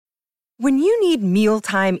When you need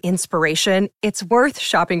mealtime inspiration, it's worth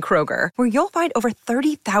shopping Kroger, where you'll find over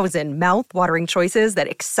 30,000 mouth-watering choices that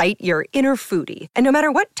excite your inner foodie. And no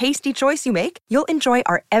matter what tasty choice you make, you'll enjoy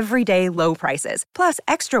our everyday low prices, plus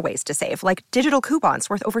extra ways to save, like digital coupons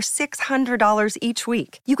worth over $600 each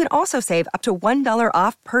week. You can also save up to $1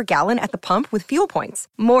 off per gallon at the pump with fuel points.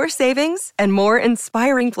 More savings and more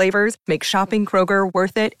inspiring flavors make shopping Kroger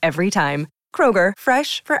worth it every time. Kroger,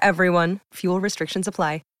 fresh for everyone. Fuel restrictions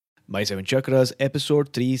apply. My Seven Chakras,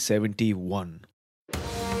 episode 371.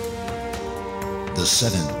 The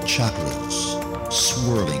seven chakras,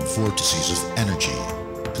 swirling vortices of energy,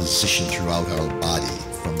 positioned throughout our body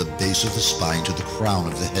from the base of the spine to the crown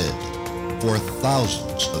of the head. For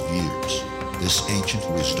thousands of years, this ancient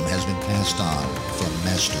wisdom has been passed on from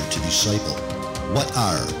master to disciple. What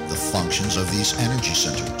are the functions of these energy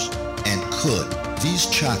centers? And could these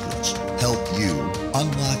chakras help you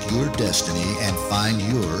unlock your destiny and find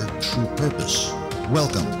your true purpose?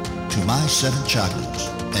 Welcome to My Seven Chakras.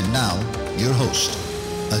 And now, your host,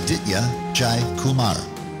 Aditya Jai Kumar.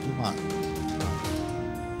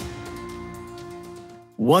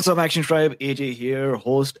 What's up, Action Tribe? AJ here,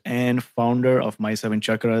 host and founder of My Seven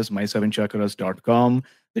Chakras, my7chakras.com,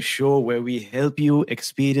 the show where we help you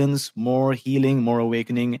experience more healing, more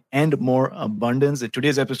awakening, and more abundance. In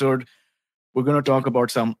today's episode, we're going to talk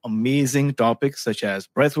about some amazing topics such as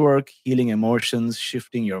breathwork, healing emotions,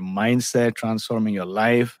 shifting your mindset, transforming your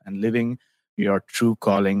life, and living your true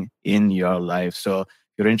calling in your life. So if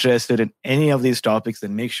you're interested in any of these topics,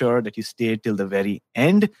 then make sure that you stay till the very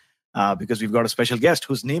end because we've got a special guest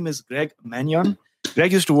whose name is Greg Magnon.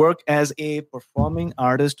 Greg used to work as a performing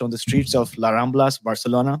artist on the streets of La Ramblas,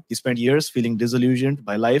 Barcelona. He spent years feeling disillusioned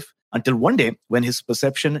by life until one day when his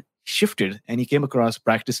perception shifted and he came across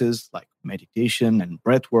practices like meditation and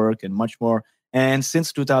breath work and much more. And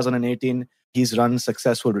since 2018, he's run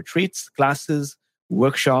successful retreats, classes,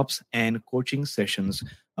 workshops, and coaching sessions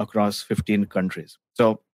across 15 countries.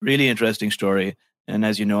 So really interesting story. And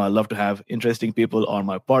as you know, I love to have interesting people on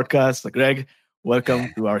my podcast. So Greg,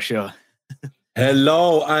 welcome to our show.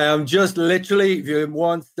 Hello, I am just literally, if you're in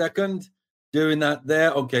 1 second, doing that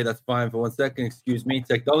there. Okay, that's fine for 1 second. Excuse me,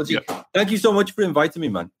 technology. Yep. Thank you so much for inviting me,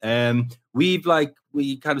 man. We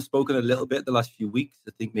kind of spoken a little bit the last few weeks,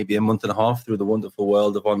 I think maybe a month and a half through the wonderful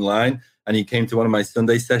world of online. And you came to one of my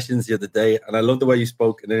Sunday sessions the other day. And I love the way you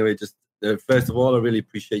spoke. And anyway, just first of all, I really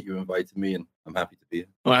appreciate you inviting me and I'm happy to be here.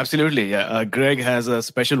 Oh, absolutely. Yeah. Greg has a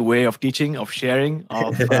special way of teaching, of sharing,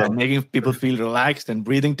 of making people feel relaxed and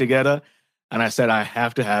breathing together. And I said, I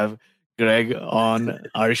have to have Greg on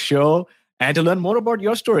our show and to learn more about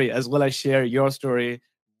your story as well as share your story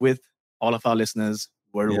with all of our listeners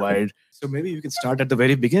worldwide. Yeah. So maybe you can start at the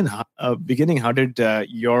very beginning. How did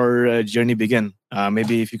your journey begin?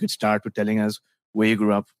 Maybe if you could start with telling us where you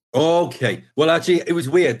grew up. Okay. Well, actually, it was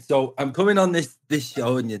weird. So I'm coming on this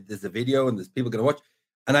show and there's a video and there's people going to watch.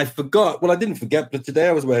 And I forgot. Well, I didn't forget, but today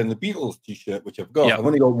I was wearing the Beatles t-shirt, which I've got. Yeah. I've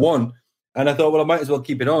only got one. And I thought, well, I might as well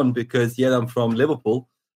keep it on because, yeah, I'm from Liverpool.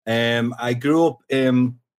 I grew up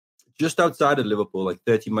just outside of Liverpool, like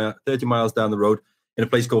 30 miles down the road in a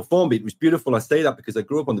place called Formby. It was beautiful. I say that because I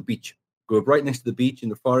grew up on the beach. Grew up right next to the beach in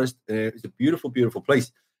the forest. It was a beautiful, beautiful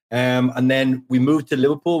place. And then we moved to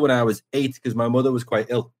Liverpool when I was 8 because my mother was quite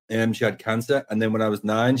ill. She had cancer. And then when I was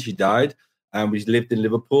 9, she died. And we lived in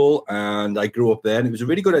Liverpool and I grew up there. And it was a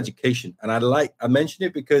really good education. And I mention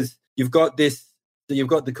it because you've got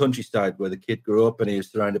the countryside where the kid grew up and he was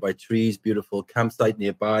surrounded by trees, beautiful campsite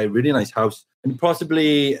nearby, really nice house. And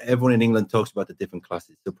possibly everyone in England talks about the different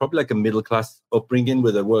classes. So probably like a middle class upbringing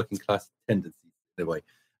with a working class tendency in a way.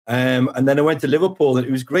 And then I went to Liverpool and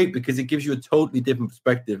it was great because it gives you a totally different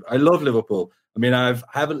perspective. I love Liverpool. I mean, I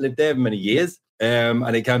haven't lived there for many years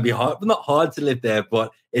and it can be hard, but not hard to live there,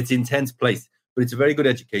 but it's an intense place. But it's a very good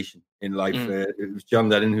education in life. It was John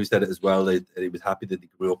Lennon who said it as well. He was happy that he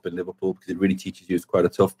grew up in Liverpool because it really teaches you it's quite a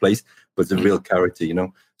tough place, but it's a real character, you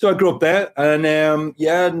know. So I grew up there and,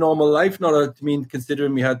 normal life.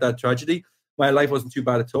 Considering we had that tragedy, my life wasn't too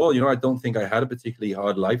bad at all. You know, I don't think I had a particularly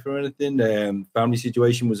hard life or anything. Family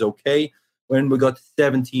situation was okay. When we got to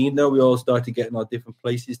 17, though, we all started getting our different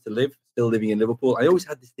places to live, still living in Liverpool. I always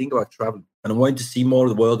had this thing about traveling and I wanted to see more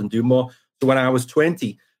of the world and do more. So when I was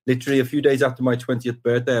 20, literally a few days after my 20th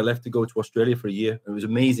birthday, I left to go to Australia for a year. It was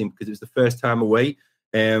amazing because it was the first time away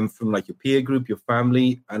from like your peer group, your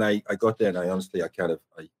family. And I got there and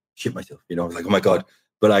I shit myself, you know, I was like, oh my God.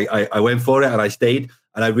 But I went for it and I stayed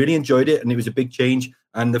and I really enjoyed it. And it was a big change.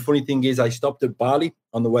 And the funny thing is I stopped at Bali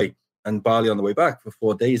on the way and Bali on the way back for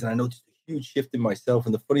 4 days. And I noticed a huge shift in myself.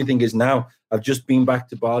 And the funny thing is now I've just been back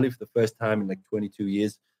to Bali for the first time in like 22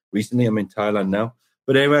 years. Recently, I'm in Thailand now.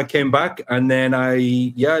 But anyway, I came back, and then I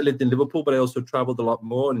lived in Liverpool, but I also traveled a lot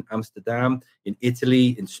more in Amsterdam, in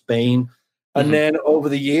Italy, in Spain. And then over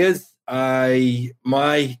the years, the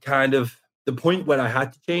point where I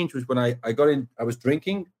had to change was when I got in. I was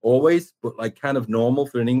drinking always, but like kind of normal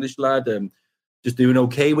for an English lad, just doing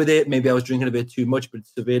okay with it. Maybe I was drinking a bit too much, but it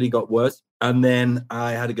severely got worse. And then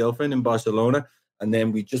I had a girlfriend in Barcelona, and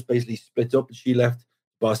then we just basically split up, and she left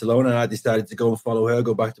Barcelona, and I decided to go and follow her,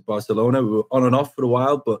 go back to Barcelona. We were on and off for a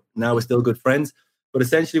while, but now we're still good friends. But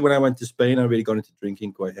essentially, when I went to Spain, I really got into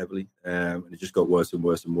drinking quite heavily, and it just got worse and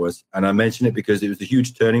worse and worse. And I mention it because it was a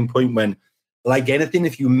huge turning point when, like anything,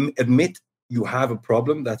 if you admit you have a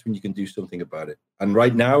problem, that's when you can do something about it. And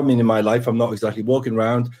right now, I mean, in my life, I'm not exactly walking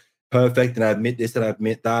around perfect, and I admit this and I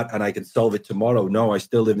admit that, and I can solve it tomorrow. No, I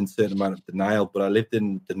still live in a certain amount of denial, but I lived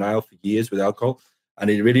in denial for years with alcohol. And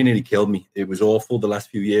it really nearly killed me. It was awful. The last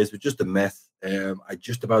few years were just a mess. I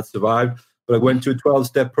just about survived. But I went to a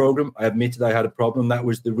 12-step program. I admitted I had a problem. That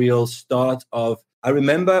was the real start of, I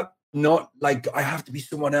remember not like I have to be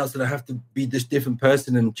someone else and I have to be this different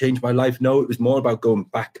person and change my life. No, it was more about going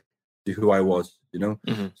back to who I was, you know?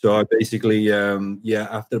 So I basically,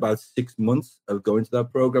 after about 6 months of going to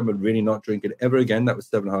that program and really not drinking ever again, that was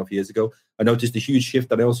 7.5 years ago, I noticed a huge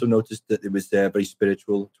shift. And I also noticed that it was a very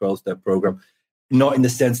spiritual 12-step program. Not in the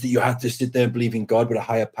sense that you have to sit there and believe in God, but a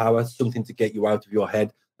higher power, something to get you out of your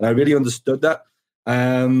head. And I really understood that.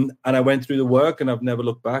 And I went through the work, and I've never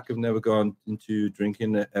looked back. I've never gone into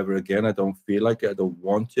drinking ever again. I don't feel like it. I don't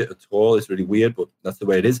want it at all. It's really weird, but that's the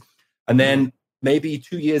way it is. And then maybe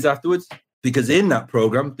 2 years afterwards, because in that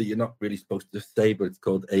program that you're not really supposed to say, but it's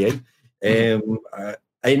called AA.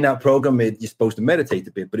 In that program, you're supposed to meditate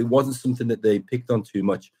a bit, but it wasn't something that they picked on too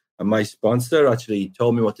much. And my sponsor actually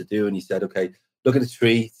told me what to do. And he said, okay, look at the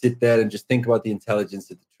tree, sit there and just think about the intelligence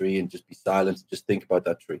of the tree and just be silent and just think about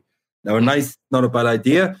that tree. Now, not a bad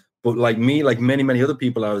idea, but like me, like many, many other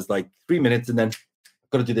people, I was like 3 minutes and then I've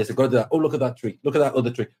got to do this, I've got to do that. Oh, look at that tree. Look at that other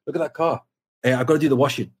tree. Look at that car. I've got to do the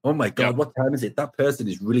washing. Oh my God, what time is it? That person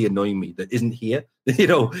is really annoying me that isn't here. You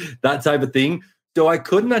know, that type of thing. So I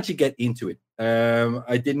couldn't actually get into it.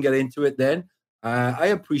 I didn't get into it then. I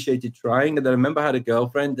appreciated trying. And then I remember I had a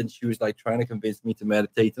girlfriend and she was like trying to convince me to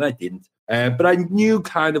meditate and I didn't. But I knew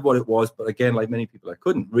kind of what it was. But again, like many people, I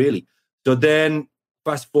couldn't really. So then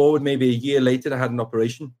fast forward, maybe a year later, I had an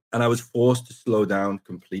operation and I was forced to slow down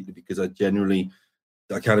completely because I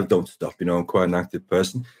kind of don't stop, you know, I'm quite an active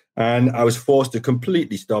person. And I was forced to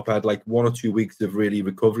completely stop. I had like 1 or 2 weeks of really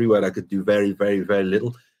recovery where I could do very, very, very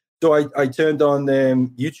little. So I turned on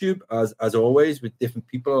YouTube, as always, with different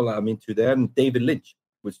people I'm into there. And David Lynch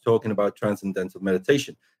was talking about transcendental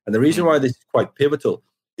meditation. And the reason why this is quite pivotal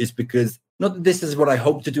is because not that this is what I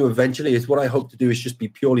hope to do eventually. It's what I hope to do is just be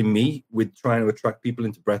purely me with trying to attract people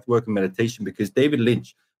into breathwork and meditation, because David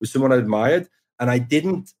Lynch was someone I admired. And I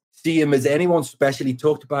didn't see him as anyone special. He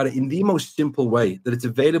talked about it in the most simple way, that it's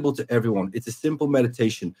available to everyone. It's a simple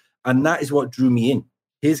meditation. And that is what drew me in.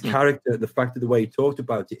 His character, the fact of the way he talked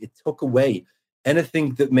about it, it took away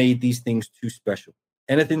anything that made these things too special,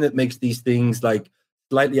 anything that makes these things like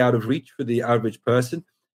slightly out of reach for the average person.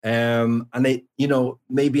 And it, you know,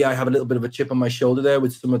 maybe I have a little bit of a chip on my shoulder there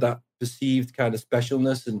with some of that perceived kind of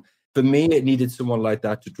specialness. And for me, it needed someone like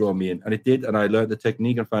that to draw me in. And it did. And I learned the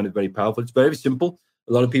technique and found it very powerful. It's very simple.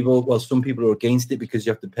 A lot of people, well, some people are against it because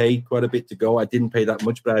you have to pay quite a bit to go. I didn't pay that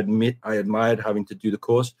much, but I admit I admired having to do the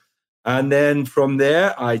course. And then from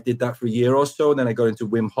there, I did that for a year or so. And then I got into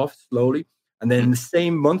Wim Hof slowly. And then in the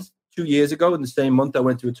same month, 2 years ago, in the same month, I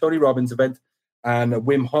went to a Tony Robbins event and a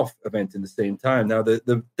Wim Hof event in the same time. Now,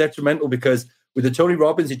 the detrimental, because with the Tony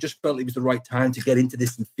Robbins, it just felt it was the right time to get into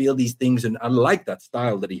this and feel these things. And I like that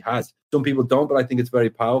style that he has. Some people don't, but I think it's very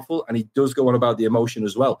powerful. And he does go on about the emotion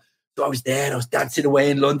as well. So I was there and I was dancing away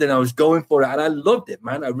in London. I was going for it and I loved it,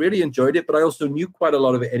 man. I really enjoyed it. But I also knew quite a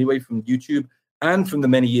lot of it anyway from YouTube. And from the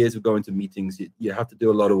many years of going to meetings, you have to do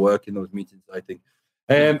a lot of work in those meetings, I think.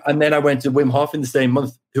 And then I went to Wim Hof in the same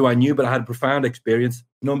month, who I knew, but I had a profound experience.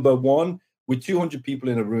 Number one, with 200 people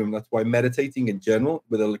in a room. That's why meditating in general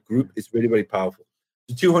with a group is really, very powerful.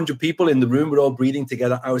 The 200 people in the room were all breathing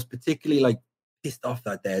together. I was particularly like pissed off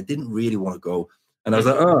that day. I didn't really want to go. And I was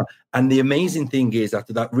like, oh. And the amazing thing is,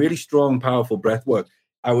 after that really strong, powerful breath work,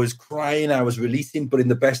 I was crying, I was releasing, but in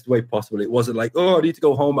the best way possible. It wasn't like, oh, I need to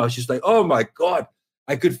go home. I was just like, oh my God,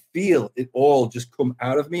 I could feel it all just come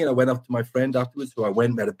out of me. And I went up to my friend afterwards, who I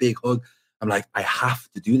went and had a big hug. I'm like, I have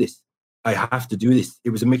to do this. I have to do this.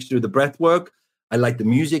 It was a mixture of the breath work. I liked the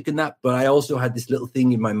music and that, but I also had this little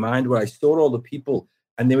thing in my mind where I saw all the people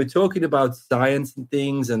and they were talking about science and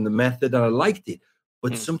things and the method, and I liked it.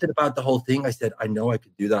 But something about the whole thing, I said, I know I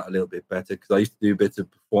could do that a little bit better, because I used to do bits of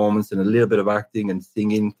performance and a little bit of acting and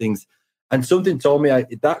singing things. And something told me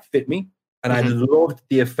that fit me. And I loved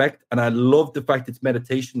the effect. And I loved the fact it's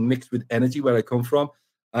meditation mixed with energy where I come from.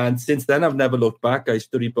 And since then, I've never looked back. I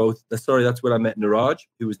studied both. That's where I met Niraj,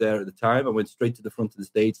 who was there at the time. I went straight to the front of the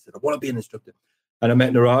stage, said, I want to be an instructor. And I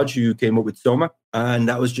met Niraj, who came up with Soma. And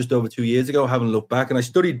that was just over 2 years ago. I haven't looked back. And I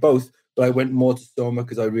studied both, but I went more to Soma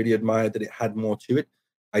because I really admired that it had more to it.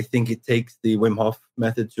 I think it takes the Wim Hof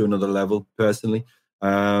method to another level, personally.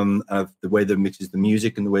 Of the way that it mixes the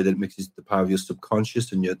music and the way that it mixes the power of your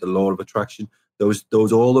subconscious and the law of attraction.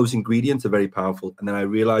 All those ingredients are very powerful. And then I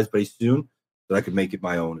realized very soon that I could make it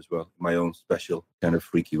my own as well, my own special kind of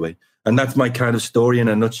freaky way. And that's my kind of story in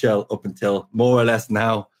a nutshell up until more or less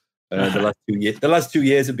now. The last 2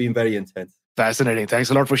 years have been very intense. Fascinating. Thanks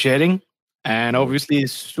a lot for sharing. And obviously,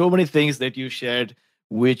 so many things that you shared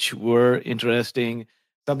which were interesting.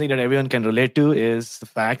 Something that everyone can relate to is the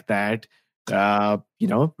fact that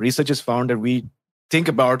research has found that we think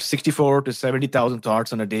about 64 to 70,000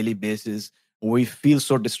 thoughts on a daily basis. We feel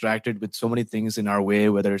so distracted with so many things in our way,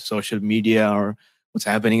 whether it's social media or what's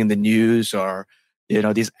happening in the news, or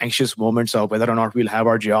these anxious moments of whether or not we'll have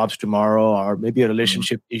our jobs tomorrow, or maybe a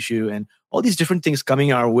relationship issue, and all these different things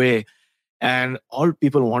coming our way. And all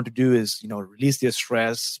people want to do is release their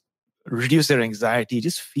stress, reduce their anxiety,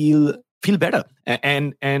 just feel better.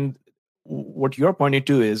 And what you're pointing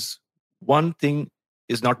to is one thing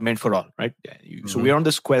is not meant for all, right? So we're on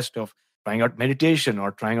this quest of trying out meditation,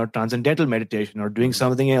 or trying out transcendental meditation, or doing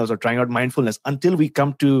something else, or trying out mindfulness, until we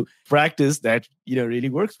come to practice that really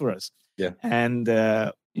works for us. Yeah. And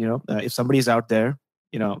if somebody's out there,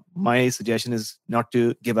 my suggestion is not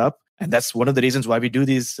to give up. And that's one of the reasons why we do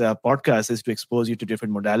these podcasts, is to expose you to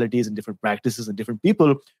different modalities and different practices and different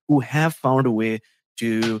people who have found a way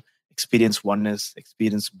to experience oneness,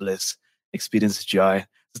 experience bliss, experience joy.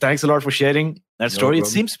 So thanks a lot for sharing that story. It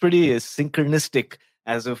seems pretty synchronistic,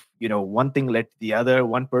 as if one thing led to the other,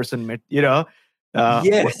 one person met. Yes.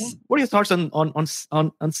 What are your thoughts on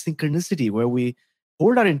synchronicity, where we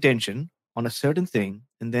hold our intention on a certain thing,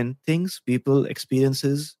 and then things, people,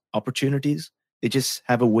 experiences, opportunities, they just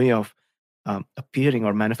have a way of appearing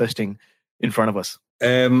or manifesting in front of us?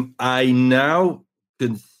 I now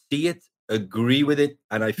can see it, agree with it,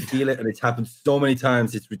 and I feel it, and it's happened so many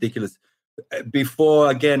times. It's ridiculous. Before,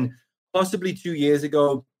 again, possibly 2 years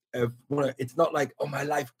ago, it's not like, oh, my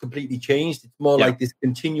life completely changed. It's more like this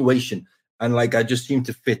continuation. And like, I just seem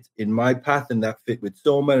to fit in my path, and that fit with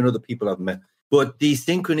so many other people I've met. But these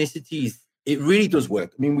synchronicities, it really does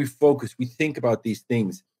work. I mean, we focus, we think about these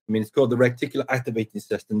things. I mean, it's called the reticular activating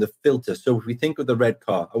system, the filter. So if we think of the red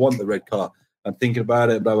car, I want the red car. I'm thinking about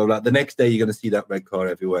it, blah, blah, blah. The next day, you're going to see that red car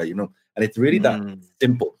everywhere, And it's really that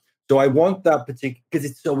simple. So I want that particular, because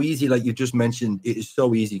it's so easy, like you just mentioned, it is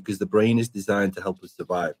so easy because the brain is designed to help us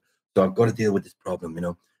survive. So I've got to deal with this problem,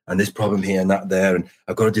 and this problem here and that there, and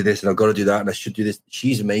I've got to do this and I've got to do that, and I should do this.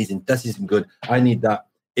 She's amazing. This isn't good. I need that.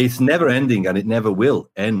 It's never ending, and it never will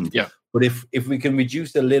end. Yeah. But if we can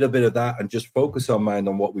reduce a little bit of that and just focus our mind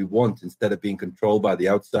on what we want instead of being controlled by the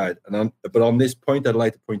outside. But on this point, I'd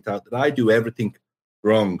like to point out that I do everything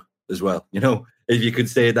wrong as well. If you could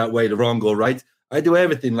say it that way, the wrong or right. I do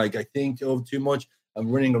everything. Like, I think over too much.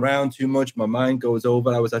 I'm running around too much. My mind goes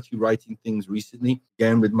over. I was actually writing things recently,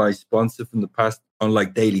 again, with my sponsor from the past, on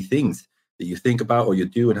like daily things that you think about or you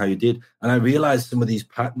do and how you did. And I realized some of these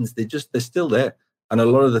patterns, they're still there. And a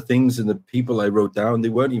lot of the things and the people I wrote down, they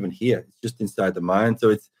weren't even here. It's just inside the mind. So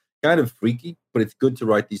it's kind of freaky, but it's good to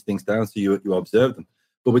write these things down so you observe them.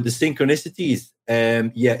 But with the synchronicities,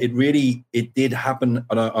 it did happen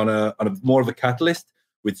on a more of a catalyst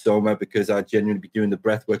with Soma, because I'd genuinely be doing the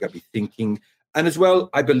breath work. I'd be thinking. And as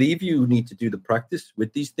well, I believe you need to do the practice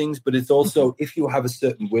with these things, but it's also, if you have a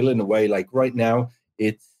certain will in a way, like right now,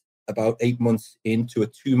 it's about 8 months into a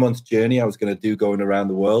 2-month journey I was going to do, going around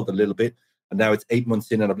the world a little bit. And now it's 8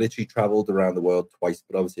 months in, and I've literally traveled around the world twice,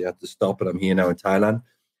 but obviously I had to stop, and I'm here now in Thailand.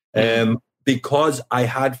 Because I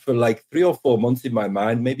had for like 3 or 4 months in my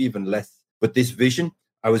mind, maybe even less, but this vision,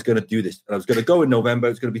 I was going to do this. And I was going to go in November.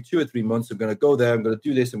 It's going to be 2 or 3 months. I'm going to go there. I'm going to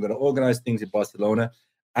do this. I'm going to organize things in Barcelona.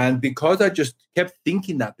 And because I just kept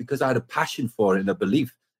thinking that, because I had a passion for it and a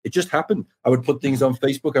belief, it just happened. I would put things on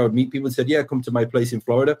Facebook. I would meet people and said, yeah, come to my place in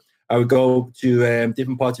Florida. I would go to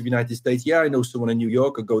different parts of the United States. Yeah, I know someone in New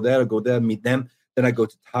York. I'd go there, meet them. Then I go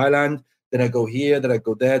to Thailand. Then I go here. Then I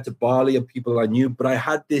go there to Bali and people I knew. But I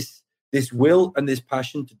had this will and this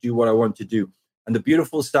passion to do what I want to do. And the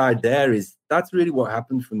beautiful side there is that's really what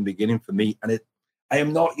happened from the beginning for me. And I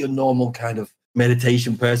am not your normal kind of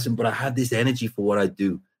meditation person, but I had this energy for what I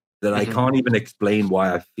do. that I can't even explain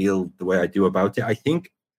why I feel the way I do about it. I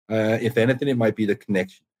think, if anything, it might be the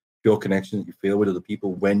connection, pure connection that you feel with other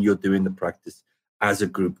people when you're doing the practice as a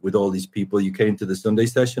group with all these people. You came to the Sunday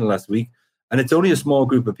session last week, and it's only a small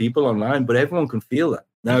group of people online, but everyone can feel that.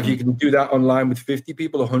 Now, if you can do that online with 50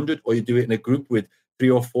 people, 100, or you do it in a group with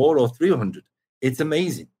 3 or 4 or 300, it's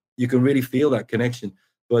amazing. You can really feel that connection.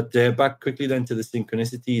 But back quickly then to the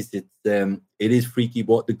synchronicities, it is freaky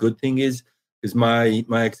what the good thing is, because my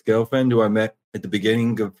ex-girlfriend, who I met at the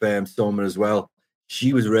beginning of Soma as well,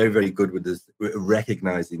 she was very, very good with this,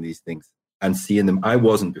 recognizing these things and seeing them. I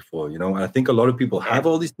wasn't before, you know, and I think a lot of people have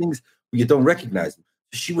all these things, but you don't recognize them.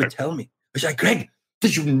 So she would tell me, she's like, Greg,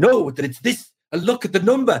 did you know that it's this? And look at the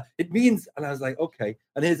number, it means, and I was like, okay.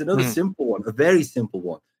 And here's another simple one, a very simple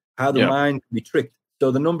one, how the mind can be tricked.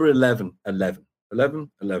 So the number 11.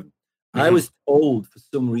 I was told for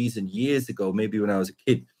some reason years ago, maybe when I was a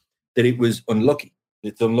kid, that it was unlucky.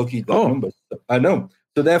 It's unlucky, that number. So, I know.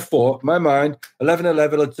 So therefore, my mind, 11,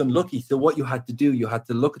 it's unlucky. So what you had to do, you had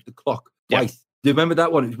to look at the clock twice. Do you remember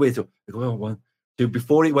that one? Wait, so 1, 2,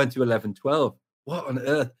 before it went to 11, 12. What on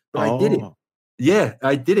earth? But I did it. Yeah,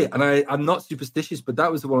 I did it. And I'm not superstitious, but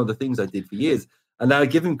that was one of the things I did for years. And I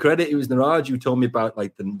give him credit. It was Niraj who told me about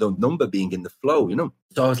like the number being in the flow, you know?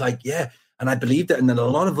 So I was like, yeah. And I believed it. And then a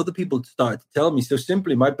lot of other people started to tell me. So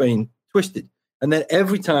simply my brain twisted. And then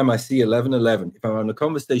every time I see 11, if I'm having a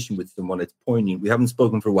conversation with someone, it's poignant. We haven't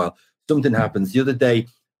spoken for a while. Something happens. The other day,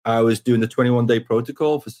 I was doing the 21-day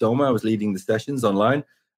protocol for Soma. I was leading the sessions online.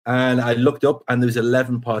 And I looked up and there was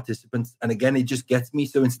 11 participants. And again, it just gets me.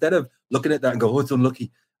 So instead of looking at that and go, oh, it's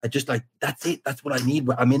unlucky, I just like, that's it. That's what I need.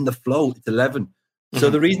 I'm in the flow. It's 11. So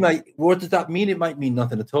the reason what does that mean? It might mean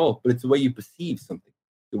nothing at all, but it's the way you perceive something,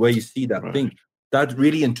 the way you see that thing. That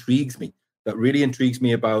really intrigues me. That really intrigues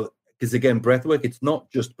me about, because again, breath work, it's not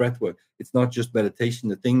just breath work. It's not just meditation.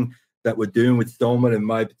 The thing that we're doing with Soma and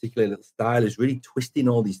my particular little style is really twisting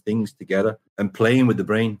all these things together and playing with the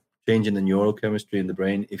brain, changing the neurochemistry in the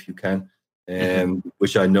brain if you can,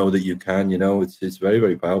 which I know that you can, you know, it's very,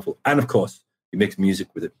 very powerful. And of course, you mix music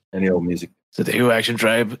with it, any old music. So there you go, Action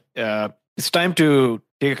Tribe. It's time to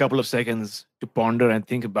take a couple of seconds to ponder and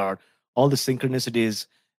think about all the synchronicities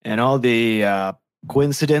and all the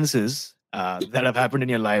coincidences that have happened in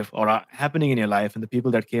your life or are happening in your life and the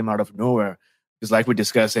people that came out of nowhere. Because like we're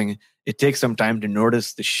discussing, it takes some time to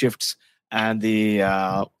notice the shifts and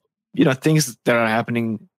the things that are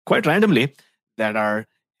happening quite randomly that are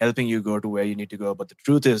helping you go to where you need to go. But the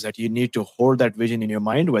truth is that you need to hold that vision in your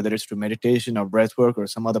mind, whether it's through meditation or breath work or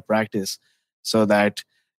some other practice, so that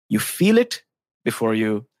you feel it before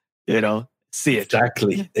you see it.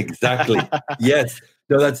 Exactly. Yes.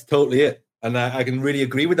 No, that's totally it. And I can really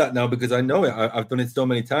agree with that now because I know it. I've done it so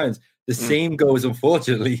many times. The same goes,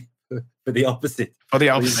 unfortunately, for the opposite.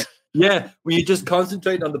 Yeah, when you just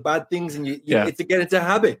concentrate on the bad things and it's a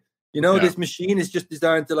habit. You know, this machine is just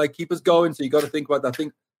designed to like keep us going. So you got to think about that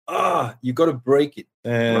thing. You got to break it.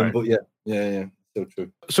 But yeah. So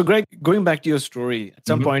true. So Greg, going back to your story, at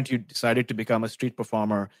some point you decided to become a street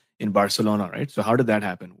performer in Barcelona, right? So how did that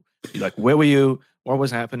happen? Like, where were you? What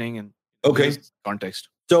was happening? And context.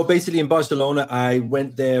 So basically in Barcelona, I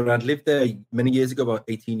went there and lived there many years ago, about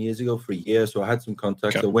 18 years ago for a year. So I had some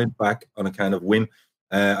contacts. I went back on a kind of whim.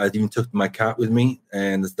 I even took my cat with me,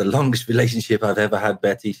 and it's the longest relationship I've ever had,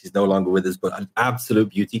 Betty. She's no longer with us, but an absolute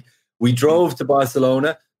beauty. We drove to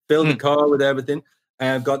Barcelona, filled the car with everything.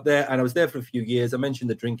 I got there and I was there for a few years. I mentioned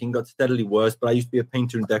the drinking got steadily worse, but I used to be a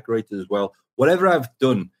painter and decorator as well. Whatever I've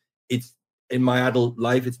done, it's in my adult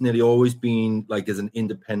life, it's nearly always been like as an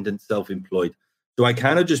independent, self-employed. So I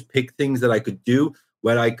kind of just picked things that I could do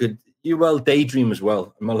where I could, daydream as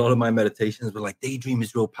well. And a lot of my meditations were like, daydream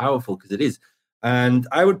is real powerful because it is. And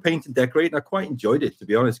I would paint and decorate and I quite enjoyed it, to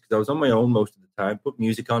be honest, because I was on my own most of the time, put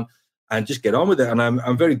music on and just get on with it. And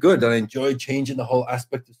I'm very good. And I enjoy changing the whole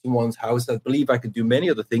aspect of someone's house. I believe I could do many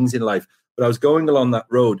other things in life, but I was going along that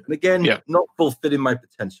road. And again, not fulfilling my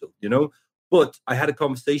potential, But I had a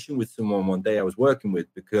conversation with someone one day I was working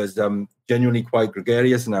with because I'm genuinely quite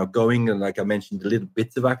gregarious and outgoing. And like I mentioned, the little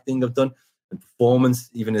bits of acting I've done and performance,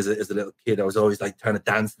 even as a little kid, I was always like trying to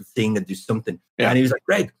dance and sing and do something. Yeah. And he was like,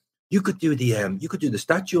 Greg, you could do the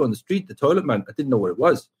statue on the street, the toilet man. I didn't know what it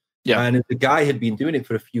was. Yeah. And the guy had been doing it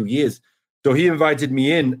for a few years. So he invited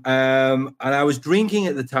me in and I was drinking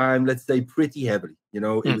at the time, let's say pretty heavily, it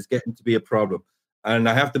was getting to be a problem. And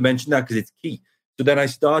I have to mention that because it's key. So then I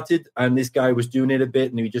started and this guy was doing it a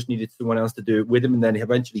bit and he just needed someone else to do it with him. And then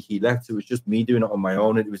eventually he left. So it was just me doing it on my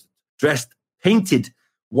own. And it was dressed, painted,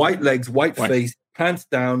 white legs, white face, pants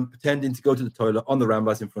down, pretending to go to the toilet on the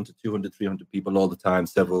Ramblas in front of 200, 300 people all the time,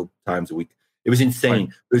 several times a week. It was insane. Right.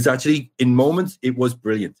 It was actually, in moments, it was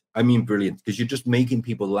brilliant. I mean, brilliant, because you're just making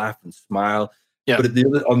people laugh and smile. Yeah.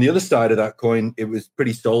 But on the other side of that coin, it was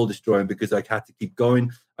pretty soul destroying because I had to keep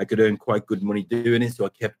going. I could earn quite good money doing it, so I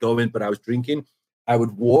kept going. But I was drinking. I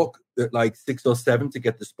would walk at like 6 or 7 to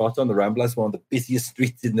get the spot on the Ramblas, one of the busiest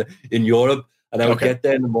streets in Europe. And I would get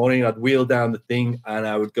there in the morning. I'd wheel down the thing, and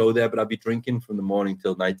I would go there. But I'd be drinking from the morning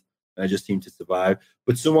till night. And I just seemed to survive.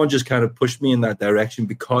 But someone just kind of pushed me in that direction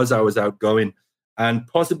because I was outgoing. And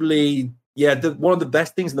possibly, one of the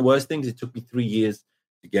best things and the worst things, it took me 3 years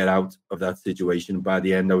to get out of that situation. By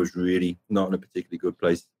the end, I was really not in a particularly good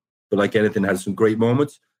place. But like anything, I had some great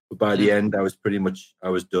moments. But by the end, I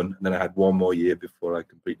was done. And then I had 1 more year before I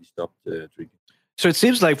completely stopped drinking. So it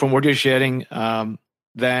seems like from what you're sharing,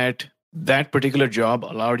 that particular job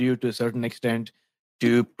allowed you to a certain extent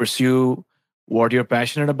to pursue what you're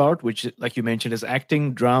passionate about, which, like you mentioned, is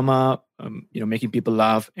acting, drama, making people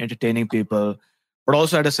laugh, entertaining people. But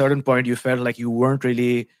also at a certain point, you felt like you weren't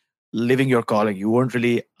really living your calling. You weren't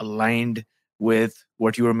really aligned with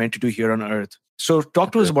what you were meant to do here on earth. So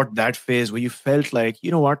talk to us about that phase where you felt like,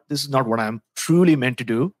 you know what, this is not what I'm truly meant to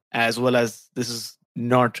do, as well as this is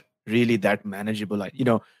not really that manageable.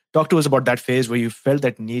 Talk to us about that phase where you felt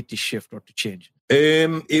that need to shift or to change.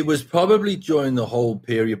 It was probably during the whole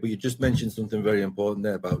period, but you just mentioned something very important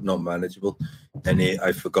there about not manageable. And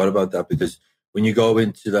I forgot about that, because when you go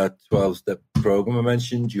into that 12-step program I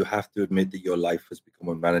mentioned, you have to admit that your life has become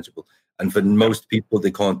unmanageable. And for most people,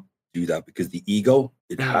 they can't do that because the ego,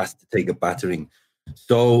 it has to take a battering.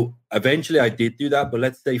 So eventually I did do that. But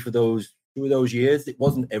let's say through those years, it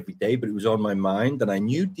wasn't every day, but it was on my mind. And I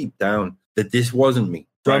knew deep down that this wasn't me.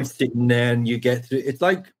 So I'm sitting there and you get through. It's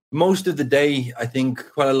like most of the day, I think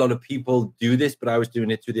quite a lot of people do this, but I was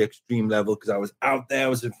doing it to the extreme level because I was out there. I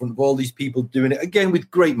was in front of all these people doing it, again,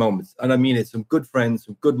 with great moments. And I mean it, some good friends,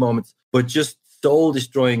 some good moments, but just soul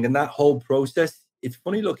destroying. And that whole process, it's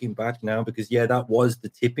funny looking back now because, that was the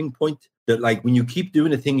tipping point. That like when you keep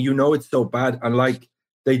doing a thing, it's so bad. And like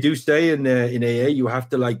they do say in AA, you have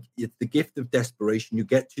to it's the gift of desperation. You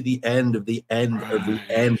get to the end of the end of the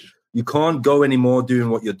end. You can't go anymore doing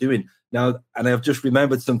what you're doing. Now, and I've just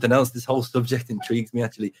remembered something else. This whole subject intrigues me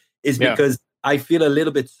actually, is because I feel a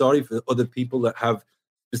little bit sorry for other people that have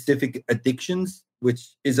specific addictions,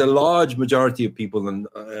 which is a large majority of people, and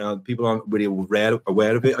people aren't really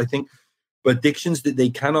aware of it, I think. But addictions that they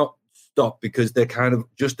cannot stop because they're kind of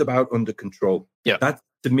just about under control. Yeah. That's,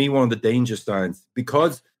 to me, one of the danger signs.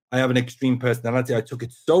 Because I have an extreme personality, I took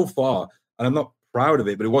it so far, and I'm not proud of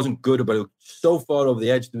it, but it wasn't good, but it was so far over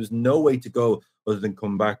the edge. There was no way to go other than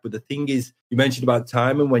come back. But the thing is, you mentioned about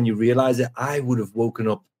time, and when you realize it, I would have woken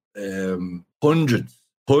up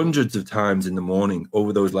hundreds of times in the morning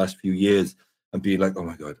over those last few years and be like, oh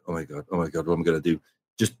my God, what am I going to do?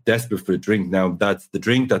 Just desperate for a drink. Now that's the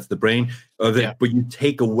drink, that's the brain of it. But you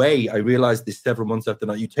take away, I realized this several months after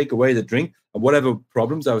that, you take away the drink and whatever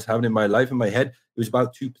problems I was having in my life, in my head, it was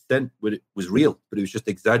about 2%, but it was real, but it was just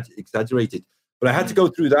exaggerated. But I had to go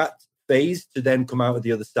through that phase to then come out of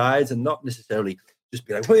the other sides and not necessarily just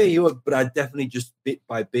be like, where are you? But I definitely just bit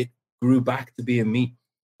by bit grew back to being me.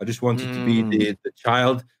 I just wanted to be the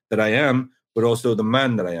child that I am, but also the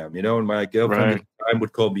man that I am, and my girlfriend at the time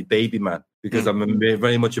would call me baby man because I'm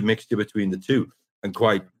very much a mixture between the two and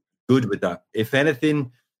quite good with that. If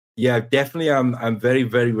anything, definitely I'm very,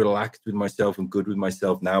 very relaxed with myself and good with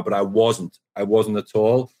myself now, but I wasn't at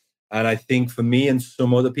all. And I think for me and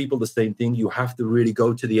some other people, the same thing, you have to really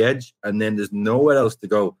go to the edge and then there's nowhere else to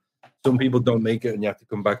go. Some people don't make it and you have to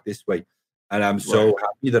come back this way. And I'm so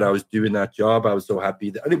happy that I was doing that job. I was so happy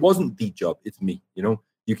that, and it wasn't the job, it's me,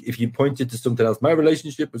 if you pointed to something else, my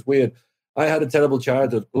relationship was weird. I had a terrible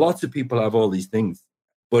childhood. Lots of people have all these things.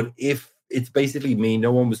 But if it's basically me,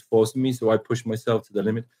 no one was forcing me, so I pushed myself to the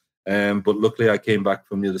limit. But luckily I came back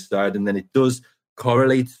from the other side, and then it does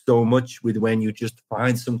correlate so much with when you just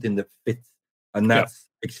find something that fits. And that's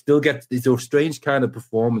it still gets, it's a strange kind of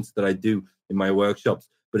performance that I do in my workshops.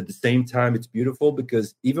 But at the same time, it's beautiful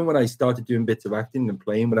because even when I started doing bits of acting and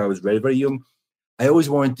playing when I was very, very young, I always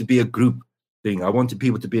wanted to be a group thing. I wanted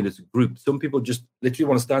people to be in a group. Some people just literally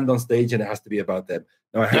want to stand on stage and it has to be about them.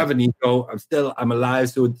 Now I have an ego. I'm alive.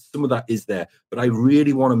 So some of that is there, but I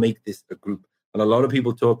really want to make this a group. And a lot of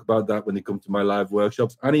people talk about that when they come to my live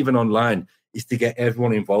workshops and even online, is to get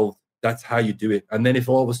everyone involved. That's how you do it. And then if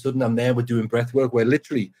all of a sudden I'm there, we're doing breath work where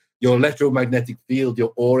literally your electromagnetic field,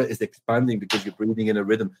 your aura is expanding because you're breathing in a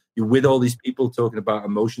rhythm. You're with all these people talking about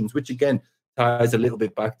emotions, which again ties a little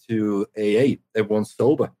bit back to AA. Everyone's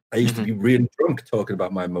sober. I used to be really drunk talking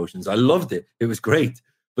about my emotions. I loved it. It was great.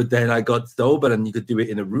 But then I got sober and you could do it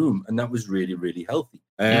in a room. And that was really, really healthy.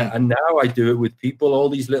 And now I do it with people. All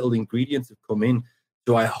these little ingredients have come in.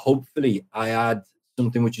 So hopefully I add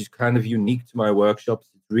something which is kind of unique to my workshops.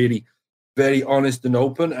 It's really very honest and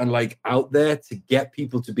open and like out there to get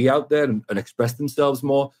people to be out there and express themselves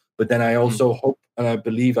more. But then I also hope and I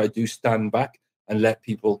believe I do stand back and let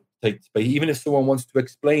people take space. Even if someone wants to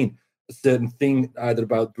explain a certain thing, either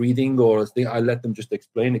about breathing or a thing, I let them just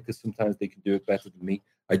explain it because sometimes they can do it better than me.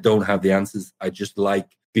 I don't have the answers. I just like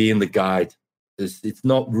being the guide. It's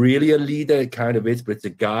not really a leader, it kind of is, but it's a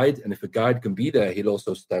guide. And if a guide can be there, he'll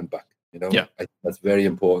also stand back. I think that's very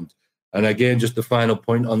important. And again, just the final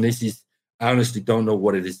point on this is I honestly don't know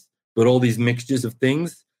what it is, but all these mixtures of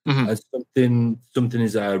things and something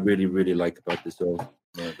is I really, really like about this. So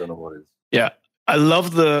I don't know what it is. Yeah. I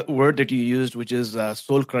love the word that you used, which is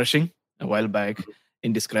soul crushing a while back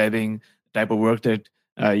in describing the type of work that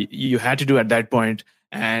you had to do at that point.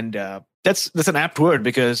 And that's an apt word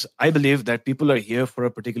because I believe that people are here for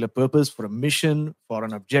a particular purpose, for a mission, for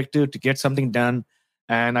an objective, to get something done.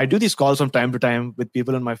 And I do these calls from time to time with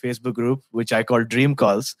people in my Facebook group, which I call dream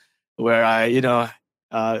calls, where I,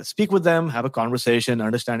 speak with them, have a conversation,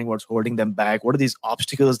 understanding what's holding them back. What are these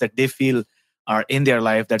obstacles that they feel are in their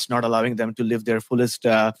life that's not allowing them to live their fullest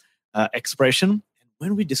expression? And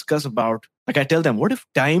when we discuss about, like I tell them, what if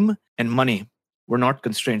time and money were not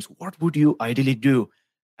constraints? What would you ideally do?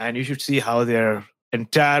 And you should see how their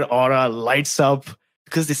entire aura lights up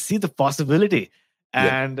because they see the possibility.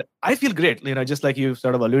 And I feel great, just like you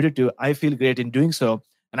sort of alluded to, I feel great in doing so.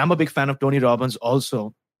 And I'm a big fan of Tony Robbins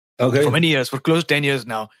also. Okay. For many years, for close to 10 years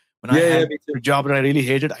now. When I had a job that I really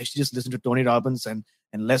hated, I used to just listen to Tony Robbins and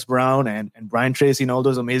Les Brown and Brian Tracy and all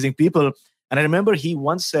those amazing people. And I remember he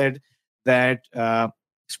once said that,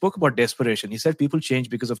 spoke about desperation. He said people change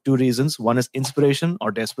because of two reasons. One is inspiration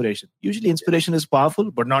or desperation. Usually inspiration is powerful,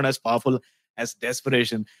 but not as powerful as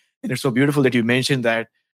desperation. And it's so beautiful that you mentioned that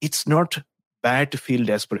it's not bad to feel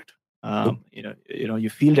desperate. You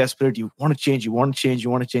feel desperate, you want to change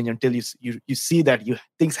until you see that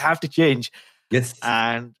things have to change. Yes.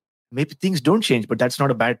 And maybe things don't change, but that's not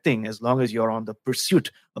a bad thing as long as you're on the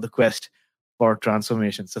pursuit of the quest for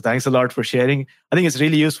transformation. So thanks a lot for sharing. I think it's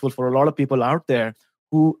really useful for a lot of people out there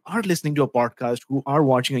who are listening to a podcast, who are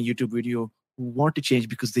watching a YouTube video, who want to change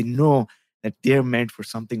because they know that they're meant for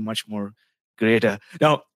something much more greater.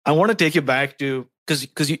 Now, I want to take you back to,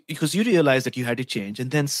 because you realized that you had to change.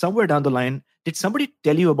 And then somewhere down the line, did somebody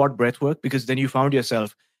tell you about breathwork? Because then you found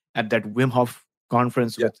yourself at that Wim Hof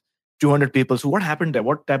conference with 200 people. So what happened there?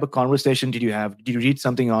 What type of conversation did you have? Did you read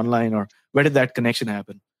something online or where did that connection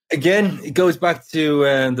happen? Again, it goes back to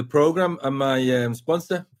the program and my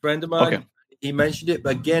sponsor, friend of mine. Okay. He mentioned it,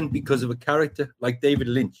 but again, because of a character like David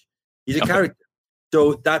Lynch. He's a character.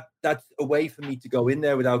 So that's a way for me to go in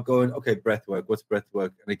there without going, okay, breathwork, what's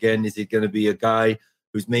breathwork? And again, is it going to be a guy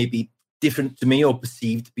who's maybe different to me or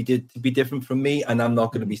perceived to be different from me? And I'm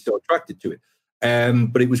not going to be so attracted to it.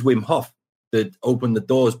 But it was Wim Hof that opened the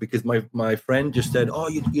doors because my friend just said, oh,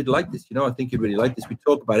 you'd like this, I think you'd really like this. We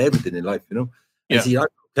talk about everything in life, And he's like,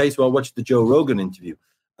 okay, so I watched the Joe Rogan interview.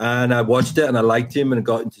 And I watched it and I liked him and I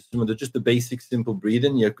got into some of just the basic simple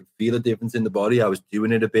breathing. You could feel a difference in the body. I was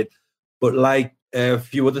doing it a bit. But like a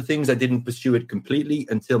few other things, I didn't pursue it completely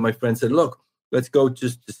until my friend said, look, let's go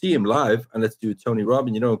just to see him live and let's do Tony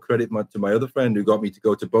Robbins, credit to my other friend who got me to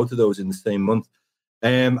go to both of those in the same month.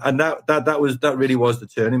 And that really was the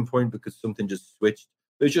turning point because something just switched.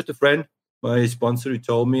 It was just a friend, my sponsor, who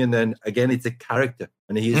told me. And then again, it's a character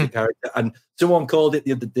and he is a character. And someone called it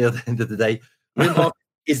the end of the day, Wim Hof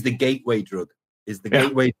is the gateway drug,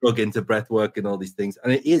 gateway drug into breath work and all these things.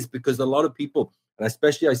 And it is because a lot of people, and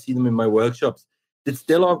especially I see them in my workshops, that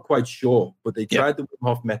still aren't quite sure, but they tried the Wim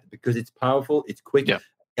Hof method because it's powerful, it's quick, it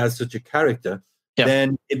has such a character,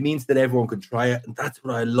 then it means that everyone can try it. And that's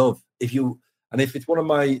what I love. If it's one of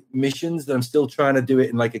my missions that I'm still trying to do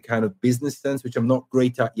it in like a kind of business sense, which I'm not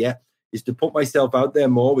great at yet, is to put myself out there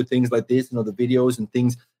more with things like this and other videos and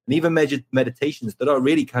things, and even meditations that are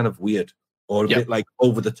really kind of weird or a bit like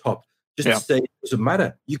over the top, just to say, it doesn't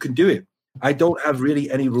matter. You can do it. I don't have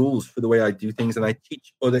really any rules for the way I do things. And I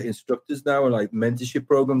teach other instructors now in like mentorship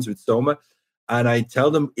programs with Soma. And I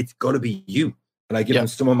tell them it's got to be you. And I give them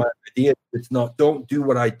some of my ideas. It's not, don't do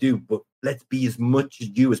what I do, but let's be as much as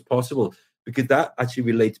you as possible. Because that actually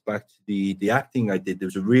relates back to the acting I did. There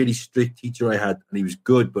was a really strict teacher I had, and he was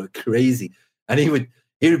good, but crazy. And he would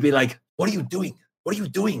be like, what are you doing? What are you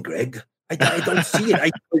doing, Greg? I don't see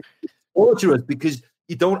it. It's torturous because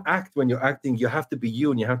you don't act when you're acting. You have to be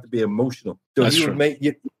you and you have to be emotional. So you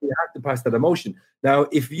have to pass that emotion. Now,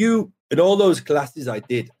 if you, in all those classes I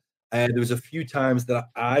did, there was a few times that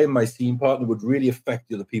I and my scene partner would really affect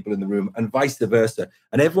the other people in the room, and vice versa.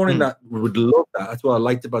 And everyone in that would love that. That's what I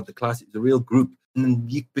liked about the class. It was a real group. And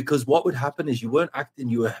because what would happen is you weren't acting,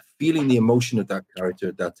 you were feeling the emotion of that character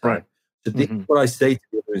at that time. Right. So this is what I say to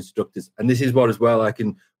the other instructors. And this is what as well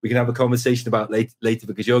we can have a conversation about later,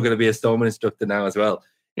 because you're going to be a Stoneman instructor now as well.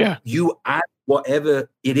 Yeah. You add whatever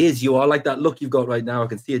it is. You are like that look you've got right now. I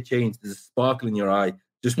can see a change. There's a sparkle in your eye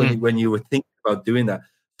just when you were thinking about doing that.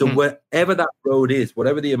 So wherever that road is,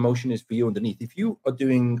 whatever the emotion is for you underneath, if you are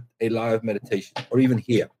doing a live meditation or even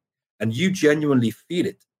here, and you genuinely feel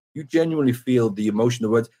it, you genuinely feel the emotion, the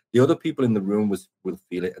words, the other people in the room will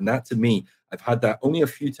feel it. And that, to me, I've had that only a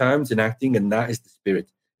few times in acting, and that is the spirit.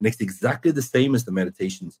 And it's exactly the same as the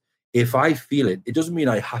meditations. If I feel it, it doesn't mean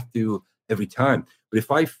I have to every time. But if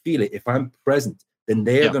I feel it, if I'm present, then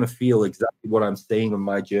they're going to feel exactly what I'm saying on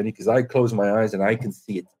my journey, because I close my eyes and I can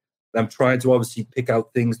see it. And I'm trying to obviously pick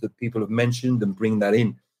out things that people have mentioned and bring that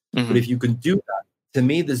in. But if you can do that, to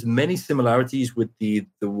me, there's many similarities with the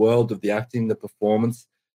world of the acting, the performance,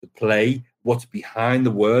 the play, what's behind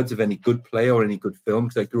the words of any good play or any good film.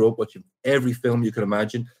 Because I grew up watching every film you can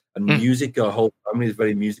imagine. And music, our whole family is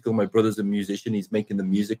very musical. My brother's a musician. He's making the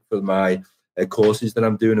music for my courses that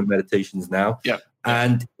I'm doing and meditations now. Yeah.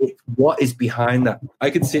 And what is behind that? I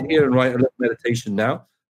can sit here and write a little meditation now,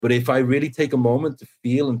 but if I really take a moment to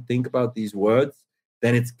feel and think about these words,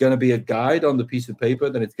 then it's going to be a guide on the piece of paper.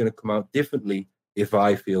 Then it's going to come out differently if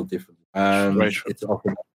I feel differently. And it's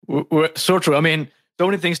often so true. I mean, so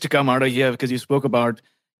many things to come out of here, because you spoke about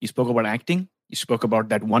acting. You spoke about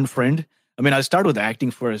that one friend. I mean, I'll start with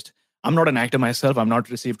acting first. I'm not an actor myself. I'm not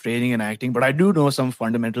received training in acting, but I do know some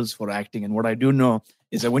fundamentals for acting. And what I do know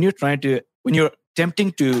is that when you're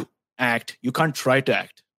attempting to act, you can't try to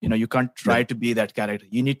act. You can't try to be that character.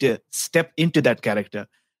 You need to step into that character.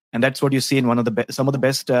 And that's what you see in some of the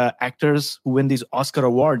best actors who win these Oscar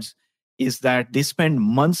awards, is that they spend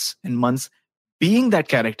months and months being that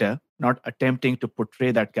character, not attempting to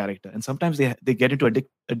portray that character. And sometimes they get into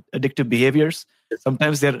addictive behaviors.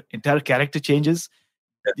 Sometimes their entire character changes.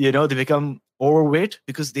 They become overweight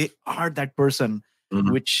because they are that person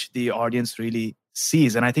which the audience really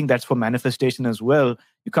sees. And I think that's for manifestation as well.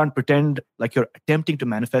 You can't pretend like you're attempting to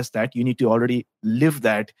manifest that. You need to already live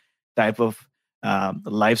that type of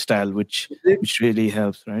lifestyle, which really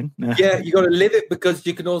helps, right? Yeah, you got to live it, because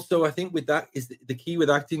you can also, I think with that is the key with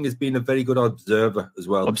acting is being a very good observer as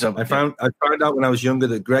well. I found out when I was younger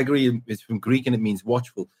that Gregory is from Greek and it means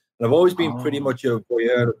watchful. And I've always been pretty much a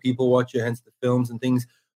voyeur, a people watcher, hence the films and things.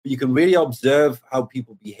 But you can really observe how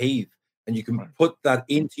people behave, and you can put that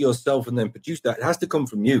into yourself and then produce that. It has to come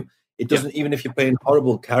from you. It doesn't, even if you're playing a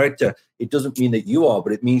horrible character, it doesn't mean that you are,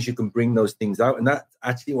 but it means you can bring those things out. And that's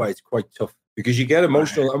actually why it's quite tough, because you get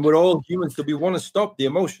emotional, and we're all humans, so we want to stop the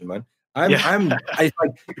emotion, man.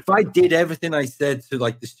 If I did everything I said to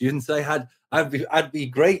like the students I had, I'd be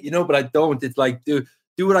great, but I don't. It's like, do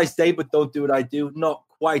what I say, but don't do what I do. Not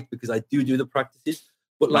quite, because I do the practices.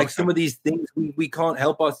 But like some of these things, we can't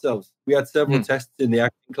help ourselves. We had several tests in the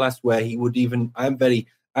acting class where he would I'm very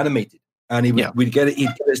animated, and he'd get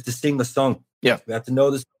us to sing the song. Yeah. We had to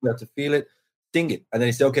know the song, we had to feel it, sing it. And then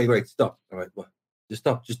he'd say, okay, great, stop. I'm like, what? Just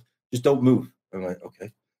stop. Just don't move. I'm like,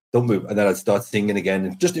 okay, don't move. And then I'd start singing again,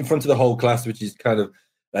 and just in front of the whole class, which is kind of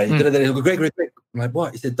then he'll go, great. I'm like,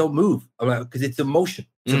 what? He said, don't move. I'm like, because it's emotion.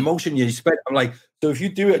 It's emotion you spend. I'm like, so if you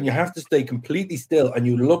do it and you have to stay completely still and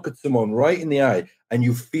you look at someone right in the eye and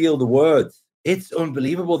you feel the words, it's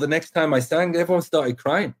unbelievable. The next time I sang, everyone started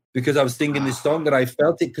crying because I was singing this song and I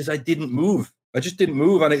felt it because I didn't move. I just didn't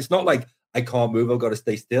move. And it's not like I can't move. I've got to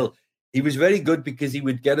stay still. He was very good because he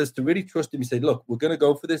would get us to really trust him. He said, look, we're going to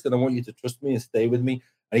go for this and I want you to trust me and stay with me.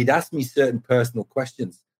 And he'd ask me certain personal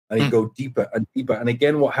questions. And he'd go deeper and deeper. And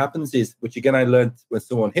again, what happens is, which again I learned when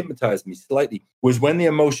someone hypnotized me slightly, was when the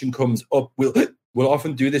emotion comes up, we'll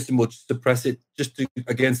often do this and we'll suppress it just to,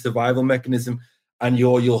 again, survival mechanism. And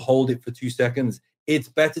you'll hold it for 2 seconds. It's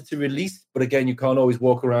better to release, but again, you can't always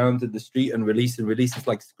walk around in the street and release and release. It's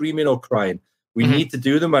like screaming or crying. We need to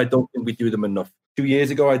do them. I don't think we do them enough. 2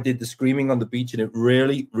 years ago, I did the screaming on the beach, and it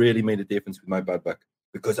really, really made a difference with my bad back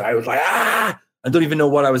because I was like, I don't even know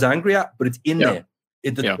what I was angry at, but it's in there.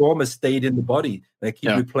 The trauma stayed in the body, and I keep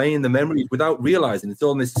replaying the memories without realizing. It's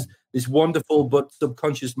all in this wonderful but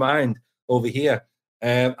subconscious mind over here.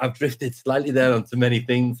 I've drifted slightly there onto many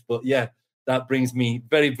things, but yeah, that brings me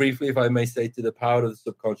very briefly, if I may say, to The Power of the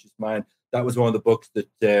Subconscious Mind. That was one of the books that,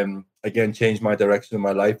 again, changed my direction in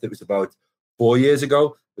my life. That was about 4 years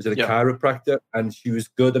ago. I was at a chiropractor, and she was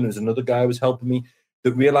good, and there was another guy who was helping me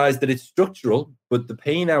that realized that it's structural, but the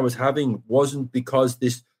pain I was having wasn't because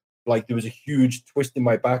this like there was a huge twist in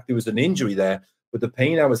my back. There was an injury there, but the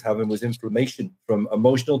pain I was having was inflammation from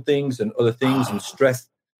emotional things and other things and stress.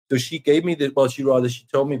 So she gave me she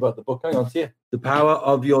told me about the book. Hang on, here. The Power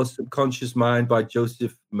of Your Subconscious Mind by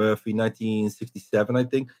Joseph Murphy, 1967, I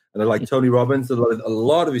think. And I like Tony Robbins. A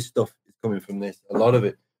lot of his stuff is coming from this, a lot of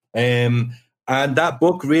it. And that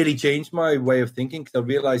book really changed my way of thinking because I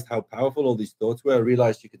realized how powerful all these thoughts were. I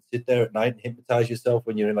realized you could sit there at night and hypnotize yourself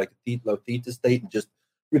when you're in like a low theta state and just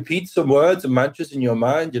repeat some words and mantras in your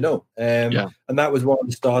mind, And that was one of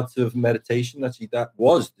the starts of meditation. Actually, that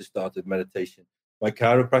was the start of meditation. My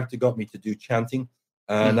chiropractor got me to do chanting.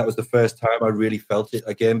 And that was the first time I really felt it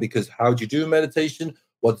again, because how do you do meditation?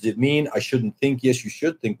 What does it mean? I shouldn't think. Yes, you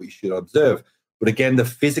should think, but you should observe. But again, the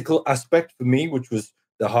physical aspect for me, which was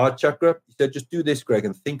the heart chakra, he said, just do this, Greg,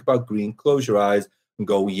 and think about green, close your eyes and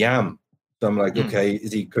go yam. So I'm like, okay,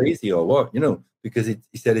 is he crazy or what? Because he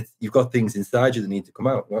said, you've got things inside you that need to come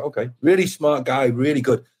out. Well, okay, really smart guy, really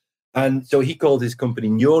good. And so he called his company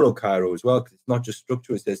NeuroChiro as well, because it's not just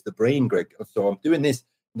structure, it says the brain, Greg. So I'm doing this.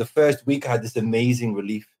 In the first week, I had this amazing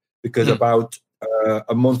relief because about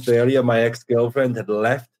a month earlier, my ex-girlfriend had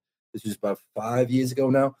left. This was about 5 years ago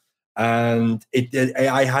now. And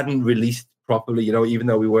I hadn't released properly, even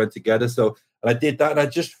though we weren't together. So I did that, and I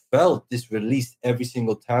just felt this release every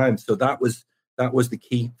single time. So that was the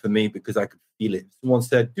key for me, because I could feel it. Someone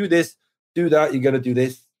said, do this, do that, you got to do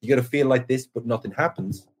this. You got to feel like this, but nothing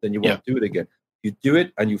happens, then you won't do it again. You do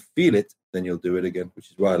it and you feel it, then you'll do it again, which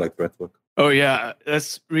is why I like breathwork. Oh, yeah.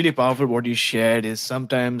 That's really powerful. What you shared is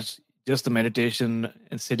sometimes just the meditation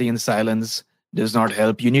and sitting in silence does not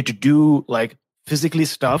help. You need to do like physically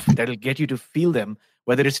stuff that'll get you to feel them,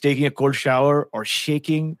 whether it's taking a cold shower or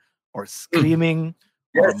shaking or screaming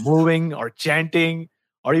or moving or chanting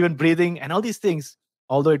or even breathing, and all these things,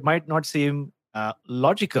 although it might not seem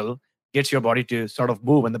logical, gets your body to sort of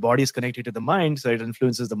move, and the body is connected to the mind, so it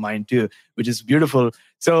influences the mind too, which is beautiful.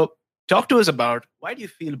 So talk to us about, why do you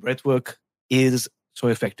feel breathwork is so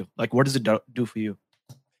effective? Like, what does it do for you?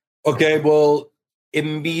 Okay, well,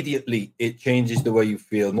 immediately it changes the way you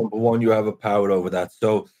feel. Number one, you have a power over that.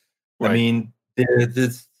 So, I mean,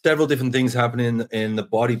 there's several different things happening in the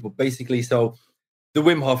body, but basically, so the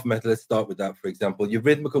Wim Hof method, let's start with that, for example. You're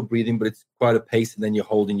rhythmical breathing, but it's quite a pace, and then you're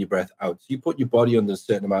holding your breath out. So you put your body under a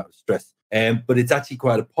certain amount of stress, but it's actually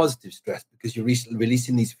quite a positive stress, because you're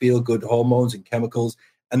releasing these feel-good hormones and chemicals,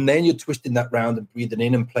 and then you're twisting that round and breathing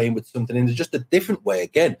in and playing with something in just a different way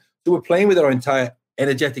again. So we're playing with our entire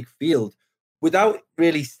energetic field without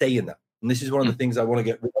really saying that. And this is one of the things I want to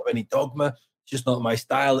get rid of, any dogma. It's just not my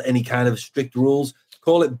style, any kind of strict rules.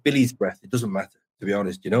 Call it Billy's breath. It doesn't matter, to be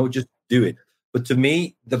honest, just do it. But to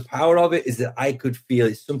me, the power of it is that I could feel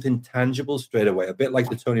it's something tangible straight away, a bit like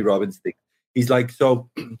the Tony Robbins thing. He's like, so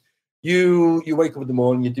you wake up in the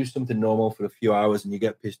morning, you do something normal for a few hours, and you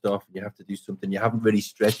get pissed off, and you have to do something. You haven't really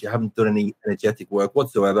stressed, you haven't done any energetic work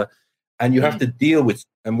whatsoever, and you have to deal with,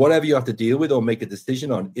 and whatever you have to deal with or make a decision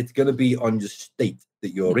on, it's going to be on your state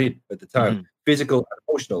that you're in at the time, physical and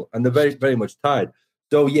emotional, and they're very, very much tied.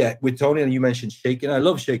 So yeah, with Tony, and you mentioned shaking. I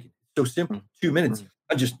love shaking. So simple, 2 minutes.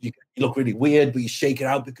 And just you look really weird, but you shake it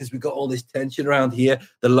out because we've got all this tension around here,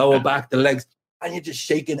 the lower back, the legs, and you're just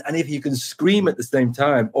shaking. And if you can scream at the same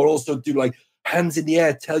time, or also do like hands in the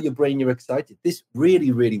air, tell your brain you're excited, this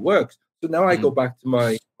really, really works. So now I go back to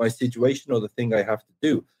my situation or the thing I have to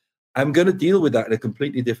do. I'm going to deal with that in a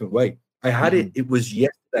completely different way. I had it was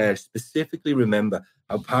yesterday. I specifically remember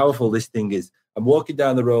how powerful this thing is. I'm walking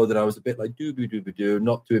down the road and I was a bit like doo-doo-doo-doo,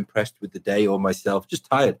 not too impressed with the day or myself, just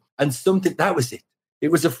tired. And that was it.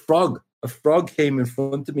 It was a frog. A frog came in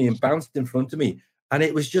front of me and bounced in front of me. And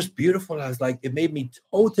it was just beautiful. I was like, it made me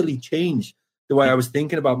totally change the way I was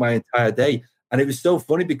thinking about my entire day. And it was so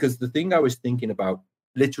funny because the thing I was thinking about,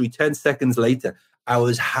 literally 10 seconds later, I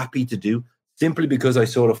was happy to do, simply because I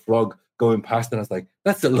saw a frog going past and I was like,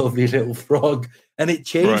 that's a lovely little frog. And it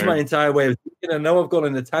changed my entire way of thinking. I know I've gone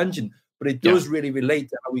on a tangent, but it does really relate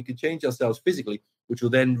to how we can change ourselves physically, which will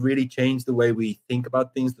then really change the way we think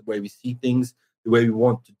about things, the way we see things, the way we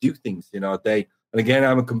want to do things in our day. And again,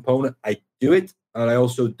 I'm a component. I do it and I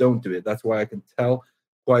also don't do it. That's why I can tell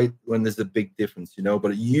quite when there's a big difference,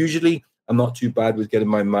 but usually I'm not too bad with getting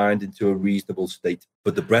my mind into a reasonable state.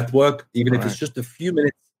 But the breath work, even if it's just a few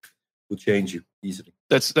minutes, will change you easily.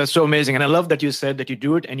 That's so amazing. And I love that you said that you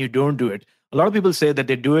do it and you don't do it. A lot of people say that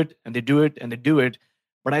they do it and they do it and they do it.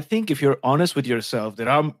 But I think if you're honest with yourself, there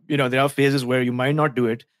are phases where you might not do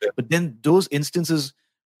it, but then those instances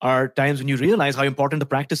are times when you realize how important the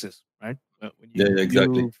practice is, right? When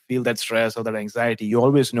you feel that stress or that anxiety, you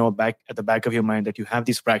always know back at the back of your mind that you have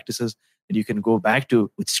these practices that you can go back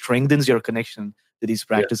to, which strengthens your connection to these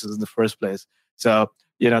practices in the first place. So,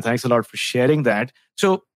 thanks a lot for sharing that.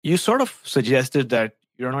 So you sort of suggested that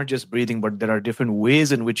you're not just breathing, but there are different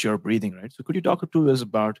ways in which you're breathing, right? So could you talk to us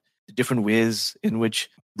about the different ways in which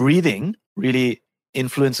breathing really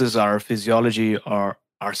influences our physiology or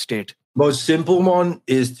our state? Most simple one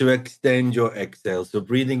is to extend your exhale. So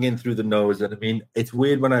breathing in through the nose. And I mean, it's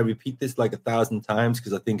weird when I repeat this like 1,000 times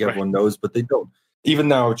because I think everyone knows, but they don't. Even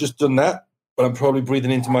now, I've just done that, but I'm probably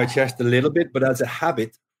breathing into my chest a little bit. But as a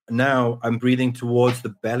habit, now I'm breathing towards the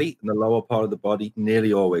belly and the lower part of the body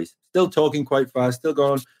nearly always. Still talking quite fast, still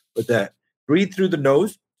going, but there. Breathe through the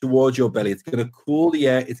nose towards your belly. It's going to cool the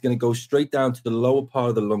air. It's going to go straight down to the lower part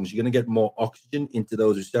of the lungs. You're going to get more oxygen into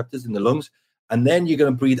those receptors in the lungs. And then you're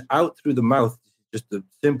going to breathe out through the mouth. Just a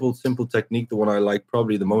simple technique, the one I like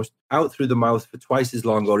probably the most. Out through the mouth for twice as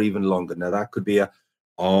long or even longer. Now, that could be a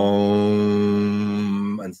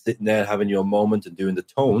Om, and sitting there having your moment and doing the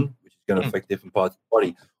tone, which is going to affect different parts of the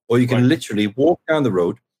body. Or you can literally walk down the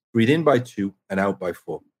road, breathe in by 2 and out by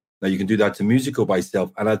 4. Now, you can do that to music or by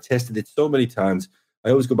self. And I've tested it so many times.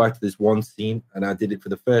 I always go back to this one scene, and I did it for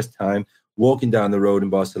the first time, walking down the road in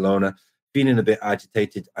Barcelona, feeling a bit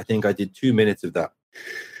agitated. I think I did 2 minutes of that,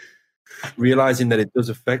 realizing that it does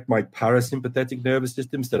affect my parasympathetic nervous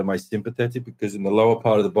system instead of my sympathetic, because in the lower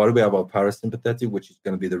part of the body, we have our parasympathetic, which is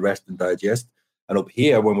going to be the rest and digest. And up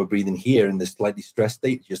here, when we're breathing here in this slightly stressed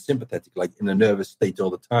state, you're sympathetic, like in a nervous state all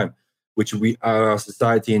the time, which our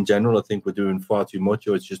society in general, I think we're doing far too much,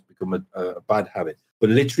 or it's just become a bad habit. But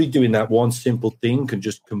literally doing that one simple thing can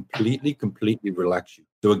just completely relax you.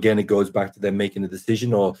 So again, it goes back to them making a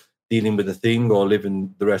decision or dealing with a thing or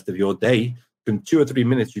living the rest of your day. In 2 or 3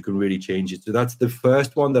 minutes, you can really change it. So that's the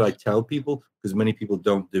first one that I tell people, because many people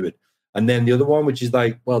don't do it. And then the other one, which is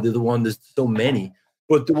like, well, the other one, there's so many,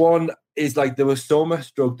 but the one is like the Soma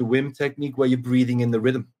stroke, the Wim technique, where you're breathing in the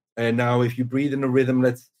rhythm. And now if you breathe in a rhythm,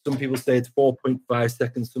 some people say it's 4.5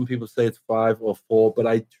 seconds, some people say it's 5 or 4, but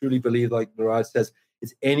I truly believe, like Niraj says,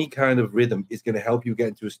 it's any kind of rhythm is going to help you get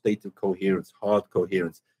into a state of coherence, hard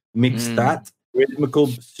coherence. Mix that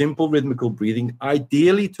simple rhythmical breathing,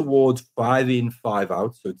 ideally towards 5 in, 5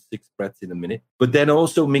 out. So it's 6 breaths in a minute. But then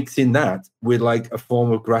also mixing that with like a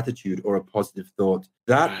form of gratitude or a positive thought.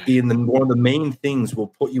 That being one of the main things will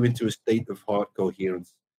put you into a state of heart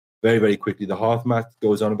coherence very, very quickly. The HeartMath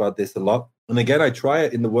goes on about this a lot. And again, I try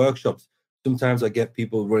it in the workshops. Sometimes I get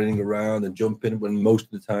people running around and jumping when most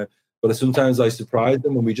of the time, but sometimes I surprise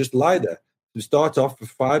them when we just lie there. To start off for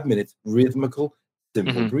 5 minutes, rhythmical,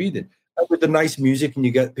 simple breathing. With the nice music, and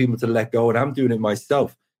you get people to let go, and I'm doing it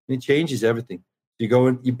myself, and it changes everything. You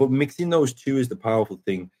go but mixing those two is the powerful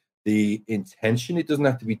thing. The intention, it doesn't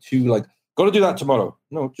have to be too like, got to do that tomorrow.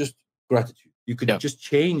 No, just gratitude. You could just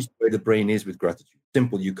change the way the brain is with gratitude.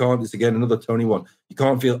 Simple. You can't, it's again another Tony one. You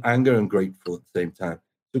can't feel anger and grateful at the same time.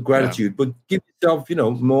 So gratitude, but give yourself,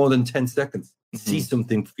 more than 10 seconds. See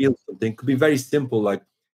something, feel something. It could be very simple. Like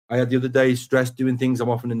I had the other day, stress doing things. I'm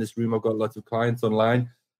often in this room. I've got lots of clients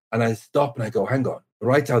online. And I stop and I go, hang on,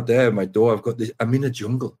 right out there at my door, I've got this, I'm in a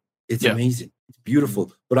jungle. It's amazing. It's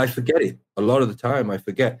beautiful. But I forget it. A lot of the time I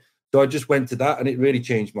forget. So I just went to that and it really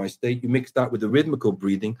changed my state. You mix that with the rhythmical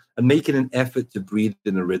breathing and making an effort to breathe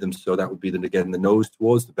in a rhythm. So that would be then again, the nose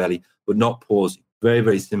towards the belly, but not pausing. Very,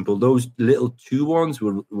 very simple. Those little 2 ones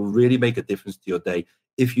will really make a difference to your day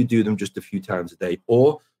if you do them just a few times a day.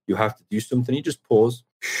 Or you have to do something, you just pause.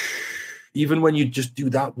 Even when you just do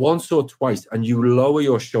that once or twice and you lower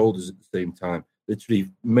your shoulders at the same time, literally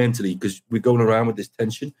mentally, because we're going around with this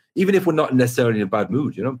tension, even if we're not necessarily in a bad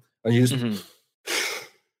mood, and you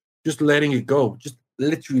just letting it go, just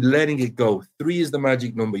literally letting it go. 3 is the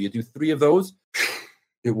magic number. You do 3 of those,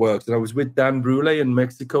 it works. And I was with Dan Brule in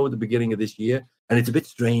Mexico at the beginning of this year, and it's a bit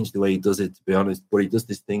strange the way he does it, to be honest, but he does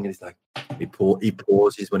this thing and it's like, he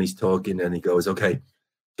pauses when he's talking and he goes, okay,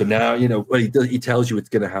 so now, he tells you it's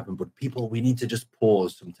going to happen, but people, we need to just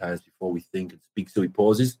pause sometimes before we think and speak. So he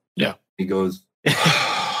pauses. Yeah. He goes,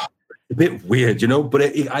 a bit weird, but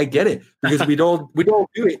I get it because we don't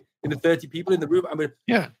do it in the 30 people in the room. I mean,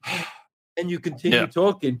 and you continue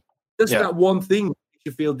talking. Just that one thing makes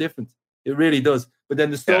you feel different. It really does. But then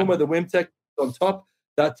the Soma, the Wim Tech on top,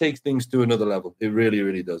 that takes things to another level. It really,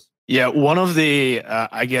 really does. Yeah. One of the,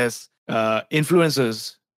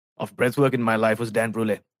 influences of breathwork in my life was Dan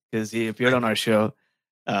Brule, because he appeared on our show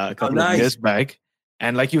a couple of years back.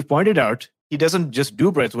 And like you've pointed out, he doesn't just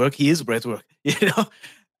do breathwork, he is breathwork,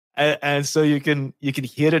 and so you can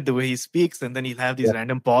hear it the way he speaks, and then he'll have these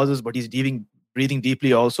random pauses, but he's breathing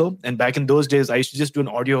deeply also. And back in those days, I used to just do an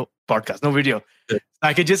audio podcast, no video.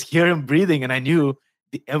 I could just hear him breathing, and I knew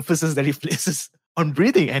the emphasis that he places on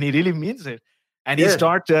breathing, and he really means it. And he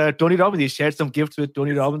Tony Robbins. He shared some gifts with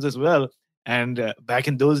Tony Robbins as well. And back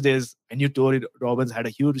in those days, I knew Tony Robbins had a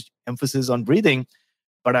huge emphasis on breathing,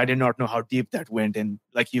 but I did not know how deep that went. And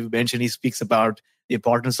like you mentioned, he speaks about the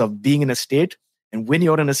importance of being in a state. And when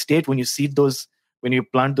you're in a state, when you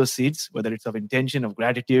plant those seeds, whether it's of intention, of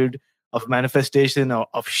gratitude, of manifestation, or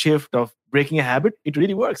of shift, of breaking a habit, it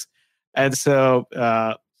really works. And so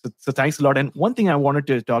thanks a lot. And one thing I wanted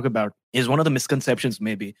to talk about is one of the misconceptions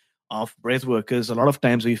maybe of breath work, because a lot of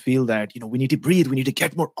times we feel that, we need to breathe, we need to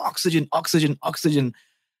get more oxygen.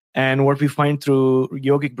 And what we find through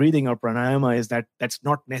yogic breathing or pranayama is that that's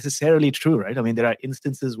not necessarily true, right? I mean, there are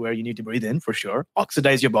instances where you need to breathe in for sure,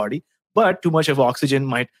 oxidize your body, but too much of oxygen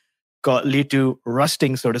might lead to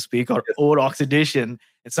rusting, so to speak, or over-oxidation.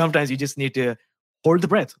 And sometimes you just need to hold the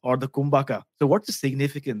breath, or the kumbhaka. So what's the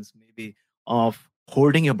significance maybe of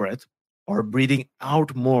holding your breath or breathing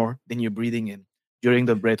out more than you're breathing in during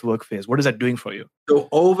the breath work phase? What is that doing for you? So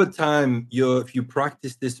over time, if you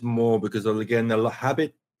practice this more, because again, the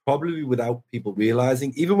habit, probably without people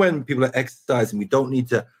realizing, even when people are exercising, we don't need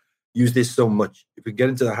to use this so much. If we get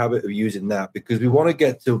into the habit of using that, because we want to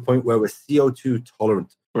get to a point where we're CO2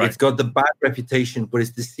 tolerant. Right. It's got the bad reputation, but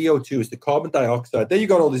it's the CO2, it's the carbon dioxide. Then you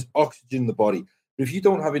got all this oxygen in the body. But if you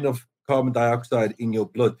don't have enough carbon dioxide in your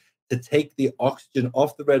blood to take the oxygen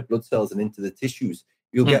off the red blood cells and into the tissues,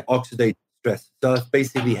 you'll get oxidative stress. So that's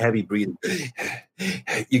basically heavy breathing.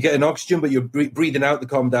 You get an oxygen, but you're breathing out the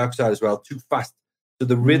carbon dioxide as well, too fast. So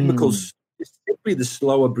the rhythmical, simply the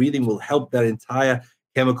slower breathing will help that entire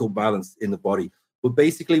chemical balance in the body. But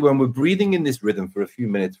basically, when we're breathing in this rhythm for a few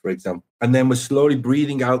minutes, for example, and then we're slowly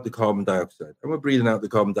breathing out the carbon dioxide, and we're breathing out the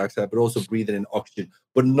carbon dioxide, but also breathing in oxygen,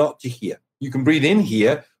 but not to here. You can breathe in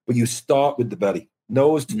here, but you start with the belly,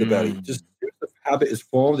 nose to the belly. Just if the habit is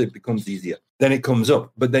formed, it becomes easier. Then it comes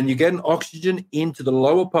up. But then you get an oxygen into the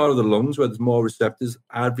lower part of the lungs where there's more receptors,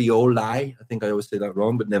 alveoli. I think I always say that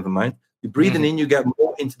wrong, but never mind. You're breathing in, you get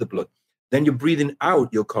more into the blood. Then you're breathing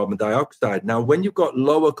out your carbon dioxide. Now, when you've got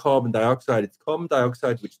lower carbon dioxide, it's carbon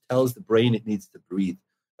dioxide which tells the brain it needs to breathe.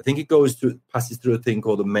 I think it passes through a thing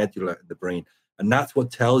called the medulla in the brain, and that's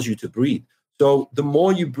what tells you to breathe. So the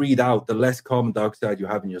more you breathe out, the less carbon dioxide you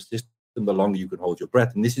have in your system, the longer you can hold your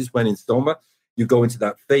breath. And this is when in Soma, you go into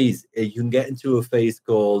that phase. You can get into a phase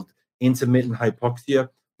called intermittent hypoxia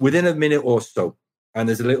within a minute or so. And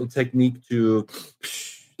there's a little technique to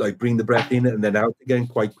bring the breath in and then out again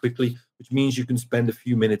quite quickly, which means you can spend a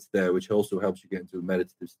few minutes there, which also helps you get into a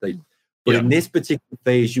meditative state. But in this particular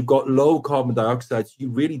phase, you've got low carbon dioxide, so you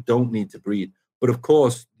really don't need to breathe. But of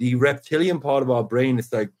course, the reptilian part of our brain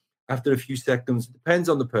is like, after a few seconds, depends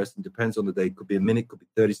on the person, depends on the day, could be a minute, could be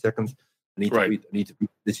 30 seconds. I need to breathe.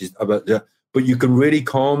 This is about that. But you can really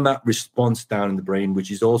calm that response down in the brain, which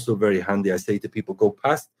is also very handy. I say to people, go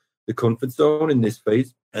past the comfort zone in this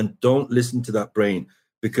phase and don't listen to that brain,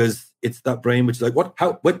 because it's that brain which is like,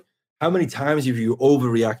 how many times have you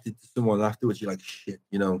overreacted to someone afterwards? You're like, shit,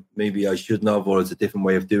 maybe I shouldn't have, or it's a different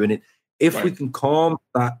way of doing it. If we can calm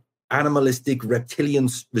that animalistic reptilian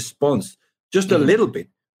response just a little bit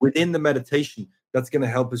within the meditation, that's going to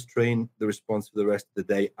help us train the response for the rest of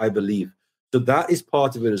the day, I believe. So that is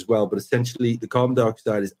part of it as well. But essentially, the carbon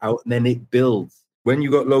dioxide is out and then it builds. When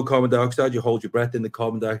you got low carbon dioxide, you hold your breath in, the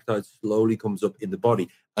carbon dioxide slowly comes up in the body.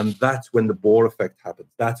 And that's when the Bohr effect happens.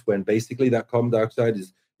 That's when basically that carbon dioxide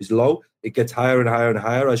is low. It gets higher and higher and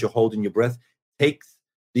higher as you're holding your breath, takes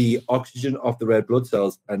the oxygen off the red blood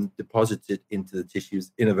cells and deposits it into the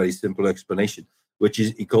tissues in a very simple explanation, which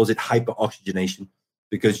is, he calls it hyperoxygenation,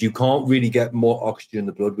 because you can't really get more oxygen in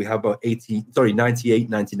the blood. We have about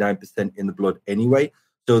 99% in the blood anyway.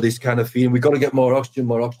 So this kind of feeling, we've got to get more oxygen.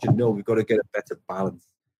 No, we've got to get a better balance.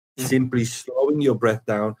 Simply slowing your breath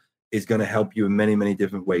down is going to help you in many, many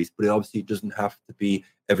different ways. But it doesn't have to be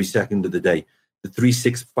every second of the day. The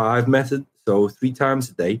 3-6-5 method, so 3 times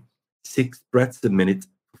a day, 6 breaths a minute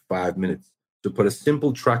for 5 minutes. So put a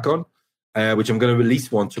simple track on, which I'm going to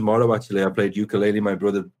release one tomorrow. Actually, I played ukulele. My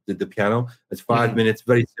brother did the piano. It's 5 minutes,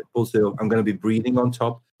 very simple. So I'm going to be breathing on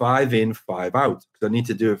top, 5 in, 5 out, because I need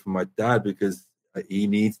to do it for my dad because he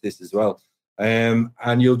needs this as well. And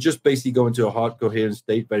you'll just basically go into a heart coherent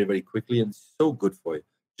state very, very quickly, and it's so good for you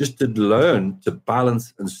just to learn to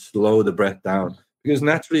balance and slow the breath down, because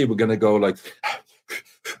naturally we're going to go like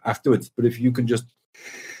afterwards. But if you can just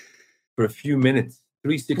for a few minutes,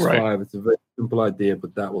 3-6-5, it's a very simple idea,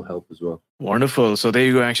 but that will help as well. Wonderful. So there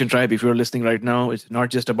you go, Action Tribe. If you're listening right now, it's not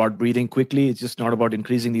just about breathing quickly. It's just not about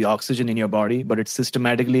increasing the oxygen in your body, but it's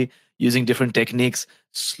systematically using different techniques,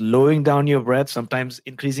 slowing down your breath, sometimes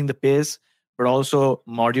increasing the pace, but also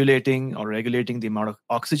modulating or regulating the amount of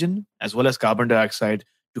oxygen as well as carbon dioxide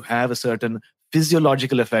to have a certain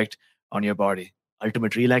physiological effect on your body.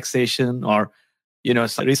 Ultimate relaxation, or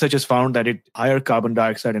some researchers found that higher carbon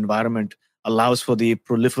dioxide environment allows for the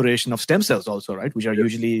proliferation of stem cells also, right? Which are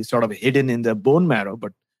usually sort of hidden in the bone marrow,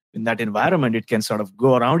 but in that environment, it can sort of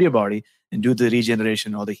go around your body and do the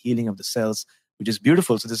regeneration or the healing of the cells, which is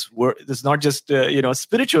beautiful. So this is not just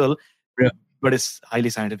spiritual, but it's highly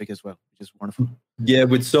scientific as well, which is wonderful. Yeah,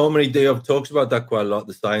 with so many, Dave talks about that quite a lot,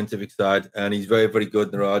 the scientific side, and he's very, very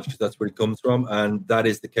good, Niraj, because that's where he comes from. And that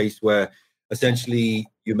is the case where essentially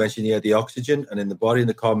you mentioned the oxygen and in the body and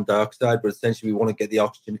the carbon dioxide, but essentially we want to get the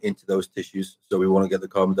oxygen into those tissues. So we want to get the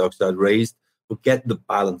carbon dioxide raised, but get the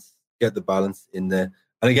balance in there.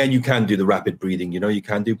 And again, you can do the rapid breathing, you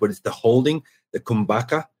can do, but it's the holding, the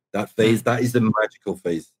kumbhaka, that phase, that is the magical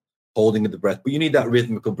phase, holding of the breath. But you need that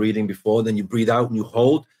rhythmical breathing before, then you breathe out and you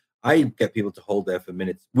hold. I get people to hold there for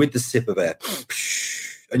minutes with the sip of air.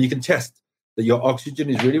 And you can test that your oxygen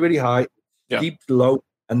is really, really high, deep, low,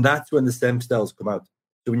 and that's when the stem cells come out.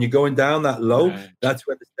 So when you're going down that low, that's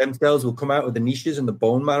when the stem cells will come out of the niches in the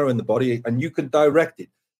bone marrow in the body, and you can direct it.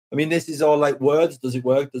 I mean, this is all like words. Does it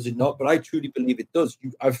work? Does it not? But I truly believe it does.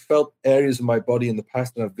 I've felt areas of my body in the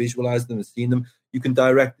past, and I've visualized them and seen them. You can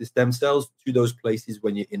direct the stem cells to those places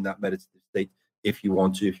when you're in that meditative state, if you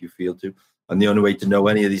want to, if you feel to. And the only way to know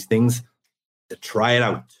any of these things, to try it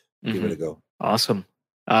out, give it a go. Awesome.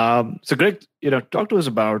 So Greg, talk to us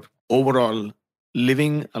about overall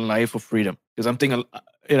living a life of freedom. Because I'm thinking,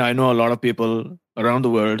 I know a lot of people around the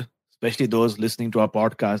world, especially those listening to our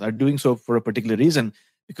podcast, are doing so for a particular reason,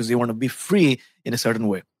 because they want to be free in a certain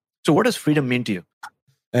way. So what does freedom mean to you?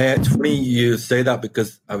 It's funny you say that,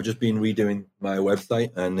 because I've just been redoing my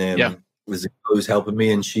website, and was helping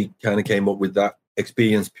me, and she kind of came up with that: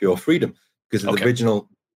 experience pure freedom, because the original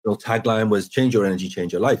tagline was change your energy,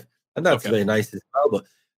 change your life. And that's very nice as well, but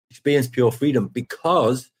experience pure freedom,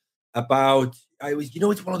 because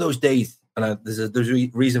it's one of those days, and there's a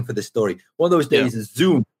reason for this story. One of those days is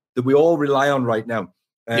Zoom, that we all rely on right now.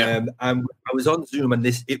 And I was on Zoom, and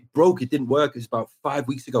it broke. It didn't work. It was about 5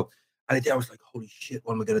 weeks ago. And I was like, holy shit,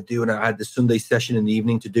 what am I going to do? And I had the Sunday session in the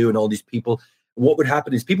evening to do, and all these people. What would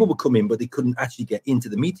happen is people would come in, but they couldn't actually get into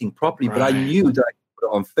the meeting properly. Right. But I knew that I could put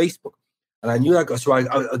it on Facebook. And I knew that. So I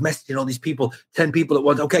was messaging all these people, 10 people at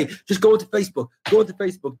once. Okay, just go onto Facebook. Go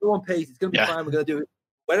on page. It's going to be fine. We're going to do it.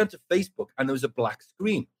 Went onto Facebook, and there was a black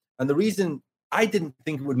screen. And the reason, I didn't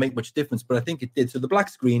think it would make much difference, but I think it did. So the black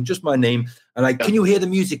screen, just my name. And can you hear the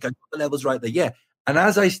music? I got the levels right there. Yeah. And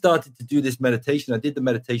as I started to do this meditation, I did the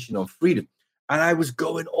meditation on freedom. And I was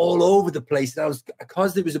going all over the place. And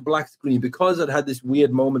because there was a black screen, because I'd had this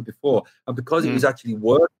weird moment before, and because it was actually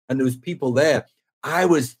work and there was people there, I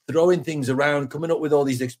was throwing things around, coming up with all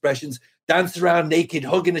these expressions, dance around naked,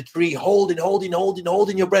 hugging a tree, holding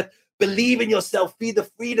your breath, believe in yourself, feel the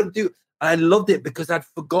freedom, do. I loved it, because I'd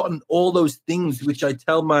forgotten all those things, which I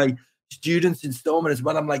tell my students in Stoneman as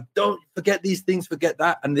well. I'm like, don't forget these things, forget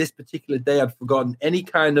that. And this particular day, I'd forgotten any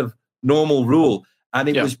kind of normal rule. And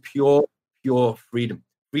it was pure freedom.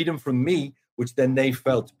 Freedom from me, which then they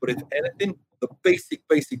felt. But if anything, the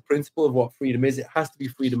basic principle of what freedom is, it has to be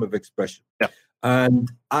freedom of expression. Yeah.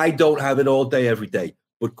 And I don't have it all day, every day,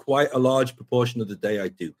 but quite a large proportion of the day I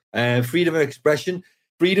do. Freedom of expression,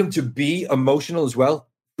 freedom to be emotional as well,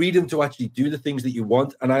 freedom to actually do the things that you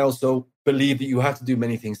want. And I also believe that you have to do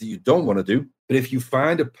many things that you don't want to do. But if you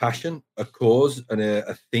find a passion, a cause, and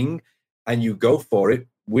a thing, and you go for it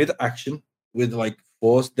with action, with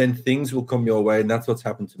force, then things will come your way. And that's what's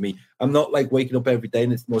happened to me. I'm not waking up every day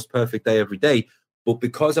and it's the most perfect day every day. But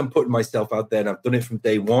because I'm putting myself out there, and I've done it from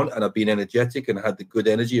day one, and I've been energetic and had the good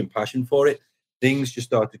energy and passion for it, things just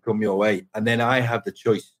start to come your way. And then I have the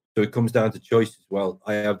choice. So it comes down to choice as well.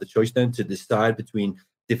 I have the choice then to decide between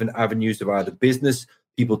different avenues of either business,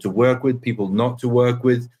 people to work with, people not to work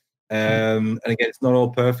with. And again, it's not all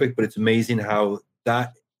perfect, but it's amazing how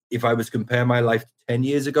that, if I was to compare my life to 10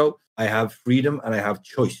 years ago, I have freedom and I have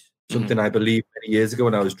choice. Something I believed many years ago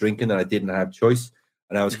when I was drinking, that I didn't have choice,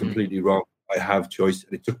 and I was completely wrong. I have choice,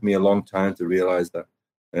 and it took me a long time to realize that.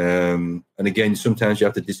 And again, sometimes you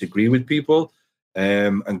have to disagree with people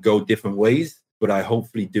and go different ways, but I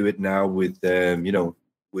hopefully do it now with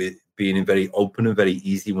with being very open and very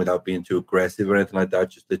easy, without being too aggressive or anything like that.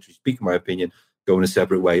 Just literally speak my opinion, go in a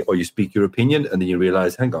separate way, or you speak your opinion and then you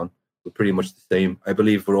realize, hang on, we're pretty much the same. I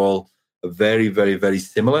believe we're all very, very, very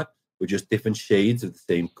similar. We're just different shades of the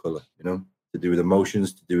same color, to do with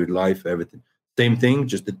emotions, to do with life, everything. Same thing,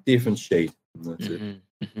 just a different shade. And that's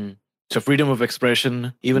it. So freedom of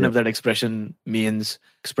expression, even if that expression means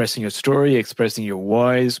expressing your story, expressing your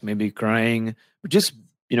voice, maybe crying, just,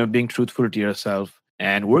 being truthful to yourself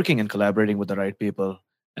and working and collaborating with the right people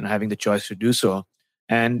and having the choice to do so.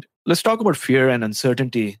 And let's talk about fear and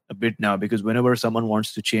uncertainty a bit now, because whenever someone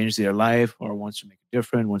wants to change their life or wants to make it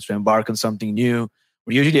different, wants to embark on something new,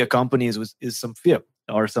 what usually accompanies is some fear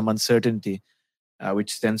or some uncertainty,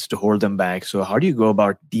 which tends to hold them back. So how do you go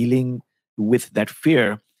about dealing with that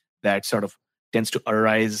fear that sort of tends to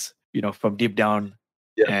arise, from deep down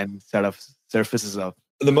and sort of surfaces up?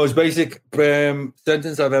 The most basic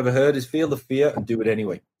sentence I've ever heard is feel the fear and do it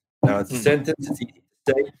anyway. Now, it's a sentence, it's easy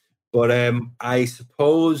to say, but I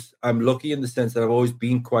suppose I'm lucky in the sense that I've always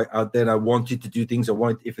been quite out there and I wanted to do things.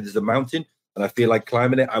 If it is a mountain and I feel like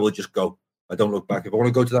climbing it, I will just go. I don't look back. If I want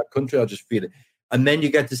to go to that country, I'll just feel it. And then you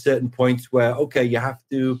get to certain points where, okay, you have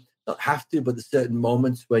to, not have to, but there's certain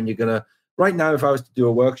moments when you're going to, right now, if I was to do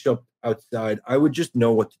a workshop outside, I would just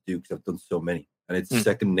know what to do because I've done so many and it's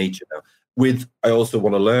second nature now. I also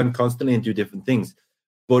want to learn constantly and do different things.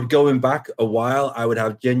 But going back a while, I would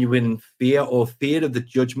have genuine fear of the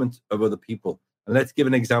judgment of other people. And let's give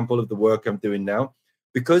an example of the work I'm doing now.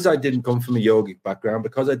 Because I didn't come from a yogic background,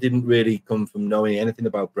 because I didn't really come from knowing anything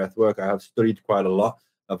about breath work, I have studied quite a lot.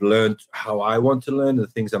 I've learned how I want to learn, the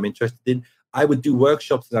things I'm interested in. I would do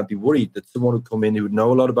workshops and I'd be worried that someone would come in who would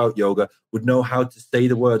know a lot about yoga, would know how to say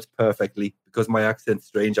the words perfectly. Because my accent's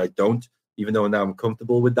strange, I don't, even though now I'm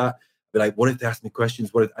comfortable with that. I'd be like, what if they ask me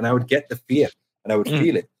questions? And I would get the fear and I would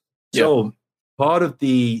feel it. So part of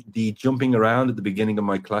the jumping around at the beginning of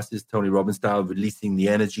my classes, Tony Robbins style, releasing the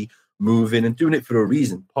energy, moving and doing it for a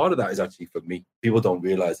reason. Part of that is actually for me. People don't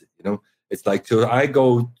realize it, It's like, so I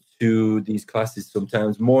go to these classes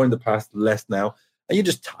sometimes, more in the past, less now, and you're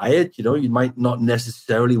just tired, you might not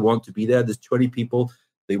necessarily want to be there. There's 20 people,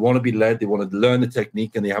 they want to be led, they want to learn the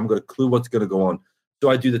technique, and they haven't got a clue what's going to go on. So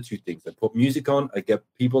I do the two things. I put music on, I get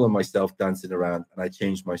people and myself dancing around, and I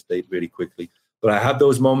change my state really quickly. But I have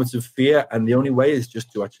those moments of fear, and the only way is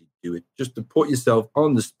just to actually do it, just to put yourself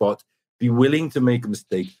on the spot, be willing to make a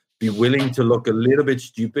mistake, be willing to look a little bit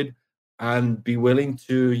stupid, and be willing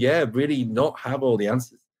to, really not have all the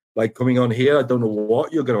answers. Like coming on here, I don't know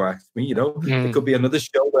what you're going to ask me, It could be another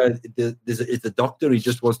show where it's a doctor, he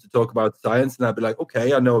just wants to talk about science, and I'd be like,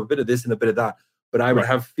 okay, I know a bit of this and a bit of that. But I would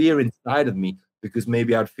have fear inside of me because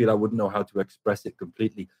maybe I'd feel I wouldn't know how to express it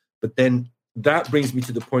completely. But then that brings me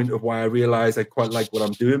to the point of why I realize I quite like what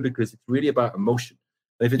I'm doing, because it's really about emotion.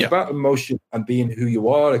 If it's about emotion and being who you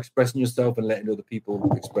are, expressing yourself and letting other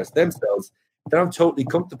people express themselves, then I'm totally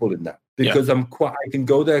comfortable in that, because I can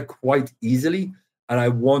go there quite easily, and I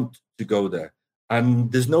want to go there. And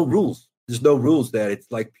there's no rules. There's no rules there. It's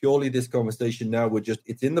like purely this conversation now.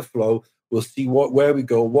 It's in the flow. We'll see where we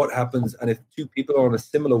go, what happens. And if two people are on a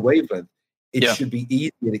similar wavelength, it should be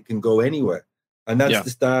easy and it can go anywhere. And that's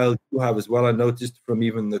the style you have as well. I noticed from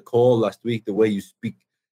even the call last week, the way you speak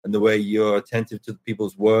and the way you're attentive to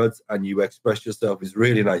people's words and you express yourself is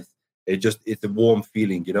really nice. It's a warm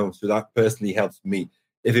feeling, so that personally helps me.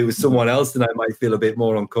 If it was someone else, then I might feel a bit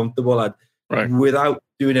more uncomfortable. Without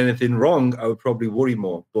doing anything wrong, I would probably worry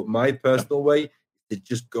more. But my personal way is to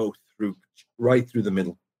just go right through the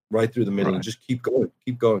middle, and just keep going.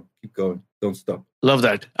 Don't stop. Love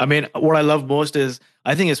that. I mean, what I love most is,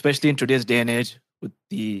 I think especially in today's day and age, with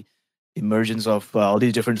the emergence of all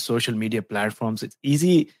these different social media platforms, it's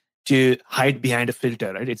easy to hide behind a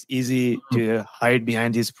filter, right? It's easy to hide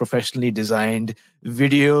behind these professionally designed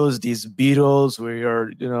videos, these B-rolls where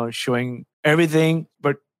you're, showing everything,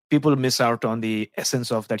 but people miss out on the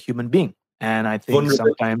essence of that human being. And I think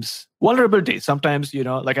sometimes vulnerability,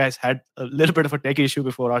 like I had a little bit of a tech issue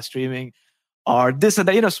before our streaming, or this and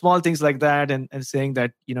that, small things like that, and saying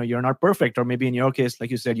that, you're not perfect, or maybe in your case,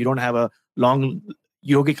 like you said, you don't have a long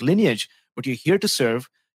yogic lineage, but you're here to serve.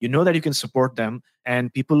 You know that you can support them,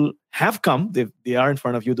 and people have come. They are in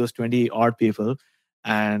front of you, those 20 odd people,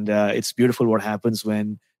 and it's beautiful what happens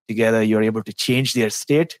when together you're able to change their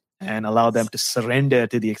state and allow them to surrender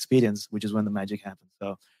to the experience, which is when the magic happens.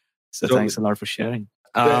 So thanks a lot for sharing.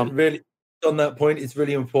 Really, on that point, it's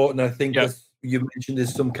really important. I think you mentioned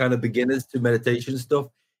there's some kind of beginners to meditation stuff.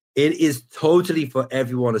 It is totally for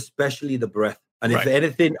everyone, especially the breath. And if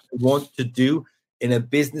anything I want to do in a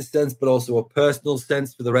business sense, but also a personal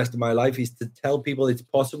sense for the rest of my life, is to tell people it's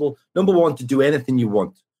possible, number one, to do anything you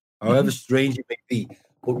want, however strange it may be,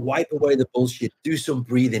 but wipe away the bullshit, do some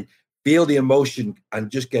breathing, feel the emotion,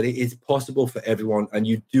 and just get it. It's possible for everyone. And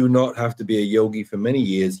you do not have to be a yogi for many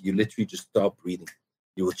years. You literally just start breathing.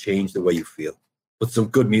 You will change the way you feel. Put some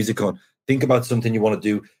good music on. Think about something you want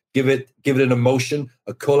to do. Give it an emotion,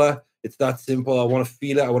 a color. It's that simple. I want to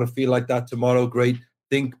feel it. I want to feel like that tomorrow. Great.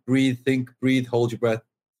 Think, breathe, hold your breath.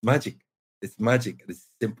 Magic. It's magic. It's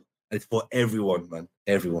simple. It's for everyone, man.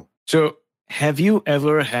 Everyone. So have you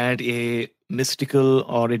ever had a mystical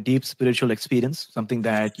or a deep spiritual experience? Something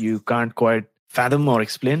that you can't quite fathom or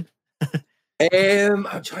explain? I'm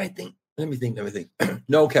trying to think. Let me think.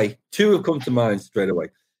 No, okay. 2 have come to mind straight away.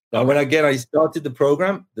 Now, when I started the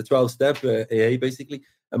program, the 12-step AA, basically,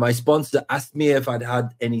 and my sponsor asked me if I'd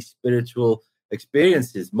had any spiritual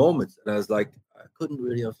experiences, moments. And I was like, I couldn't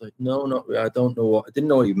really. I was like, no, not really. I don't know what. I didn't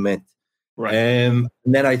know what you meant. Right. And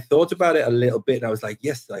then I thought about it a little bit, and I was like,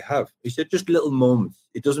 yes, I have. He said, just little moments.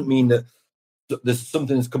 It doesn't mean that there's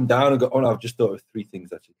something that's come down and go, oh, no, I've just thought of 3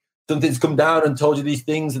 things, actually. Something's come down and told you these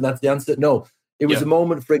things, and that's the answer. No. It was a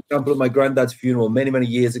moment, for example, at my granddad's funeral many, many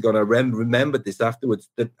years ago, and I remembered this afterwards,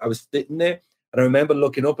 that I was sitting there, and I remember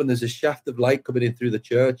looking up, and there's a shaft of light coming in through the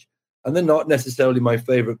church, and they're not necessarily my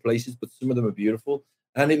favorite places, but some of them are beautiful.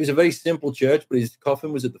 And it was a very simple church, but his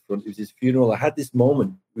coffin was at the front. It was his funeral. I had this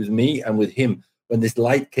moment with me and with him. When this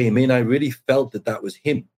light came in, I really felt that was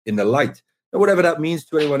him in the light. And whatever that means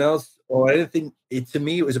to anyone else or anything, to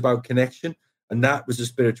me, it was about connection, and that was a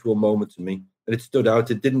spiritual moment to me. And it stood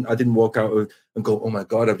out. I didn't walk out and go, oh my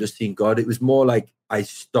God, I've just seen God. It was more like I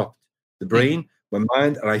stopped the brain, my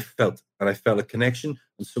mind, and I felt a connection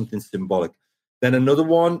and something symbolic. Then another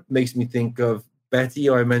one makes me think of Betty,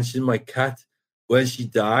 who I mentioned, my cat. When she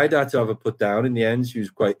died, I had to have her put down in the end. She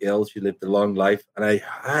was quite ill. She lived a long life. And I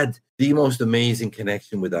had the most amazing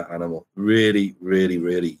connection with that animal. Really, really,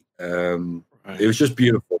 really. It was just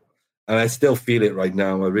beautiful. And I still feel it right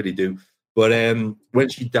now. I really do. But when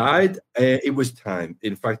she died, it was time.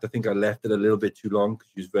 In fact, I think I left it a little bit too long because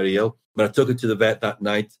she was very ill. But I took her to the vet that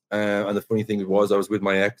night. And the funny thing was, I was with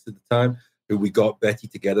my ex at the time, who we got Betty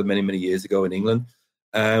together many, many years ago in England.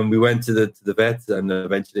 And we went to the vet, and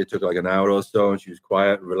eventually it took like an hour or so, and she was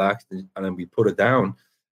quiet and relaxed. And then we put her down.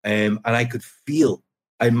 And I could feel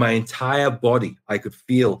in my entire body, I could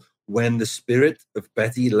feel when the spirit of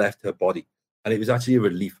Betty left her body. And it was actually a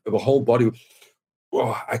relief. The whole body,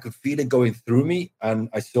 I could feel it going through me, and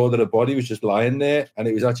I saw that her body was just lying there, and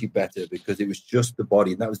it was actually better because it was just the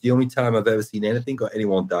body. And that was the only time I've ever seen anything or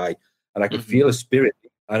anyone die. And I could feel a spirit,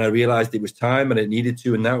 and I realized it was time and it needed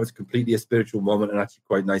to, and now it's completely a spiritual moment and actually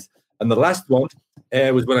quite nice. And the last one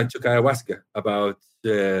was when I took ayahuasca about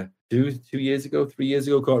 3 years ago,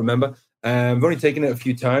 can't remember. I've only taken it a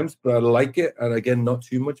few times, but I like it. And again, not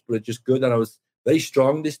too much, but it's just good. And I was very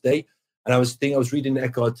strong this day. And I was reading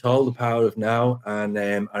Eckhart Tolle, The Power of Now. And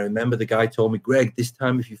I remember the guy told me, Greg, this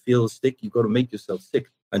time if you feel sick, you've got to make yourself sick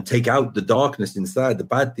and take out the darkness inside, the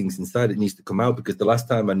bad things inside. It needs to come out, because the last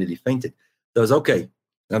time I nearly fainted. So I was okay.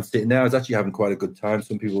 And I'm sitting there. I was actually having quite a good time.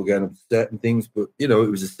 Some people were getting upset and things, but, you know,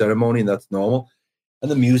 it was a ceremony and that's normal. And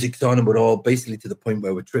the music's on and we're all basically to the point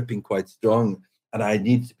where we're tripping quite strong. And I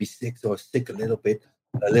needed to be sick. So I was sick a little bit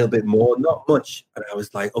more, not much. And I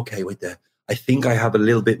was like, okay, wait there. I think I have a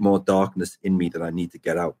little bit more darkness in me that I need to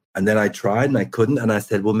get out. And then I tried and I couldn't. And I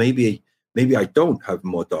said, well, maybe I don't have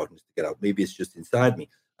more darkness to get out. Maybe it's just inside me.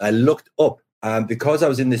 I looked up, and because I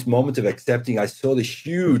was in this moment of accepting, I saw this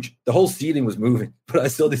huge, the whole ceiling was moving, but I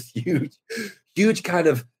saw this huge kind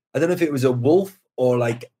of, I don't know if it was a wolf or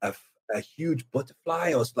like a huge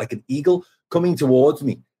butterfly or like an eagle coming towards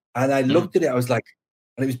me. And I looked at it, I was like,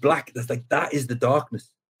 and it was black. That's like, that is the darkness.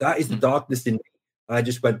 That is the darkness in me. And I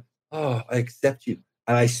just went, oh, I accept you.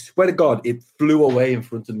 And I swear to God, it flew away in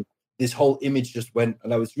front of me. This whole image just went,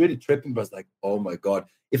 and I was really tripping, but I was like, oh my God.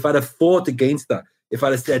 If I'd have fought against that, if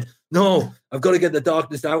I'd have said, no, I've got to get the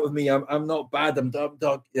darkness out of me. I'm not bad. I'm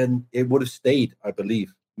dark. And it would have stayed, I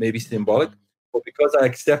believe, maybe symbolic. But because I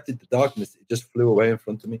accepted the darkness, it just flew away in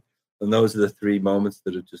front of me. And those are the 3 moments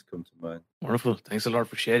that have just come to mind. Wonderful. Thanks a lot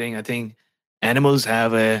for sharing. I think animals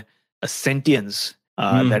have a sentience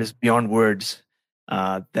that is beyond words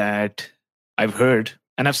that I've heard.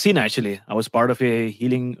 And I've seen, actually. I was part of a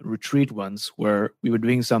healing retreat once where we were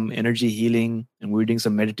doing some energy healing and we were doing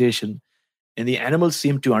some meditation. And the animals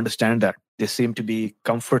seem to understand that. They seem to be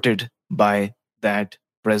comforted by that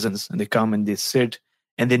presence. And they come and they sit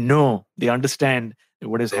and they know, they understand that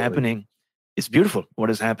what is happening is beautiful. What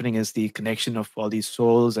is happening is the connection of all these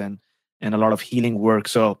souls and a lot of healing work.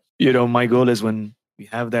 So, you know, my goal is when we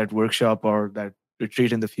have that workshop or that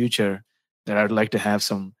retreat in the future, that I'd like to have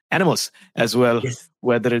some animals as well,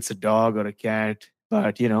 whether it's a dog or a cat,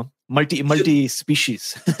 but, you know,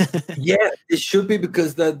 multi-species. Yeah, it should be,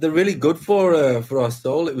 because they're really good for our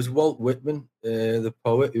soul. It was Walt Whitman, the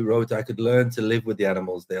poet, who wrote, I could learn to live with the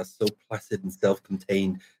animals. They are so placid and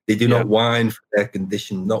self-contained. They do not whine for their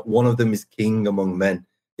condition. Not one of them is king among men.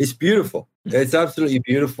 It's beautiful. It's absolutely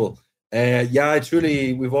beautiful.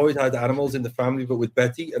 We've always had animals in the family, but with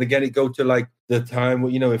Betty, and again, it go to like the time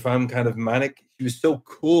where, if I'm kind of manic, she was so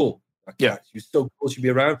cool. Yeah. She was so cool. She'd be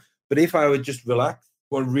around. But if I would just relax,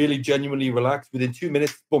 or really genuinely relax, within 2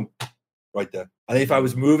 minutes, boom, right there. And if I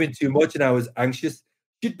was moving too much and I was anxious,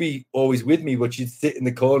 she'd be always with me, but she'd sit in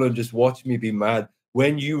the corner and just watch me be mad.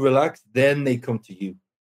 When you relax, then they come to you.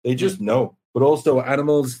 They just know. But also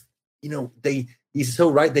animals, he's so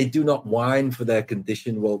right. They do not whine for their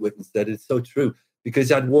condition, Walt Whitman said. It's so true.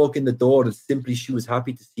 Because I'd walk in the door and simply she was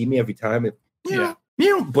happy to see me every time.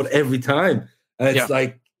 But every time. And it's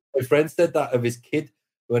like, my friend said that of his kid.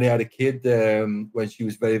 When he had a kid, when she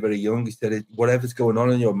was very, very young, he said, whatever's going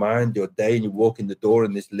on in your mind, your day, and you walk in the door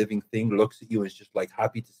and this living thing looks at you and is just like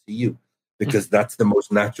happy to see you, because that's the most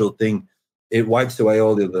natural thing. It wipes away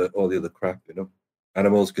all the other crap,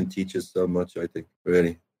 Animals can teach us so much, I think,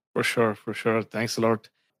 really. For sure. Thanks a lot.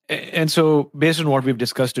 And so based on what we've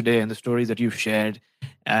discussed today and the stories that you've shared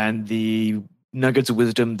and the nuggets of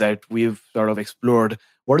wisdom that we've sort of explored,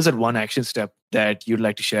 what is that one action step that you'd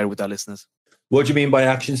like to share with our listeners? What do you mean by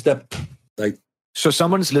action step? So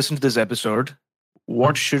someone's listened to this episode.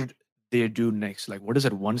 What should they do next? Like, what is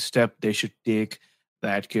that one step they should take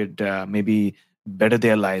that could maybe better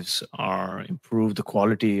their lives or improve the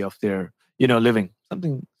quality of their, living?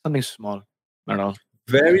 Something small. I don't know.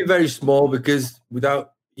 Very, very small, because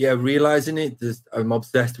without realizing it, I'm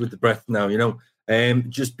obsessed with the breath now,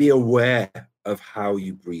 just be aware of how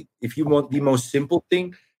you breathe. If you want the most simple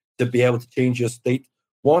thing to be able to change your state,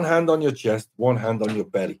 one hand on your chest, one hand on your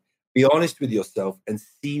belly. Be honest with yourself and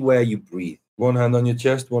see where you breathe. One hand on your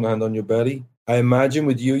chest, one hand on your belly. I imagine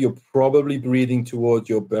with you're probably breathing towards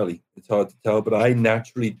your belly. It's hard to tell, but I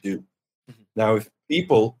naturally do. Now, if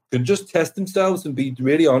people can just test themselves and be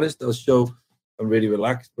really honest, they'll show I'm really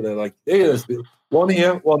relaxed, but they're like, hey, there's one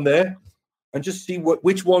here, one there, and just see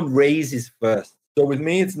which one raises first. So with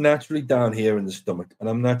me, it's naturally down here in the stomach, and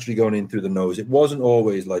I'm naturally going in through the nose. It wasn't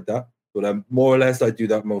always like that, but I'm more or less, I do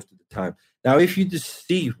that most of the time. Now, if you just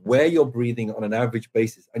see where you're breathing on an average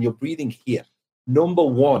basis, and you're breathing here, number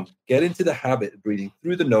one, get into the habit of breathing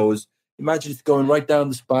through the nose. Imagine it's going right down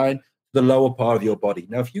the spine, the lower part of your body.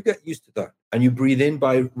 Now, if you get used to that, and you breathe in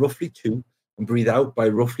by roughly 2 and breathe out by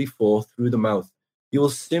roughly 4 through the mouth, you will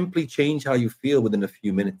simply change how you feel within a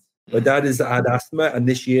few minutes. My dad has had asthma, and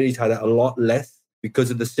this year he's had it a lot less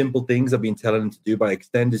because of the simple things I've been telling him to do by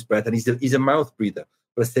extend his breath. And he's a mouth breather.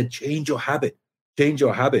 But I said, change your habit.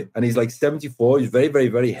 And he's like 74. He's very, very,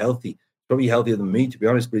 very healthy. Probably healthier than me, to be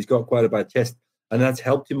honest, but he's got quite a bad chest. And that's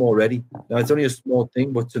helped him already. Now, it's only a small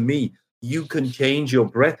thing, but to me, you can change your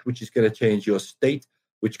breath, which is going to change your state,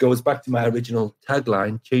 which goes back to my original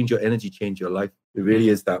tagline, change your energy, change your life. It really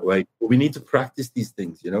is that way. But we need to practice these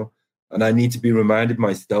things, and I need to be reminded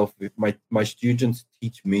myself. My students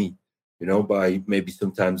teach me, by maybe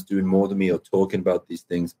sometimes doing more than me or talking about these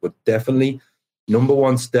things. But definitely, number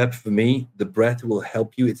one step for me, the breath will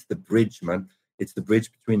help you. It's the bridge, man. It's the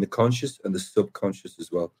bridge between the conscious and the subconscious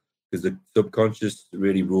as well, because the subconscious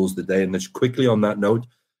really rules the day. And just quickly on that note,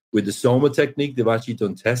 with the Soma technique, they've actually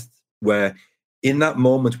done tests where in that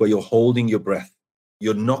moment where you're holding your breath,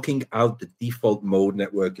 you're knocking out the default mode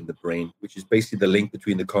network in the brain, which is basically the link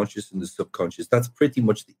between the conscious and the subconscious. That's pretty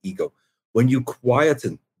much the ego. When you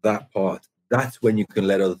quieten that part, that's when you can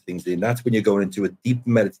let other things in. That's when you're going into a deep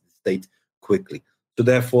meditative state quickly. So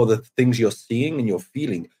therefore, the things you're seeing and you're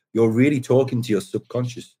feeling, you're really talking to your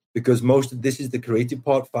subconscious, because most of this is the creative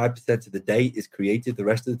part. 5% of the day is creative. The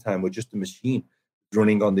rest of the time, we're just a machine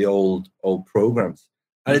running on the old programs.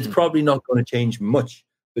 And it's probably not going to change much.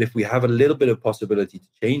 But if we have a little bit of possibility to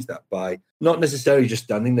change that by not necessarily just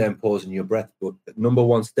standing there and pausing your breath, but number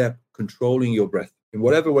one step, controlling your breath in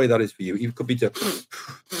whatever way that is for you. It could be to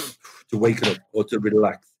wake up or to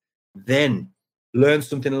relax. Then learn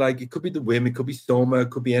something like, it could be the Wim, it could be Soma, it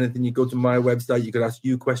could be anything. You go to my website, you can ask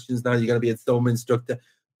you questions now. You're going to be a Soma instructor.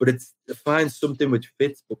 But it's to find something which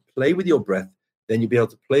fits, but play with your breath. Then you'll be able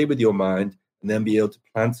to play with your mind and then be able to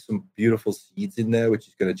plant some beautiful seeds in there, which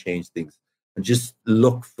is going to change things. And just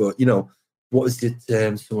look for, what was it?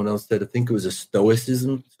 Someone else said, I think it was a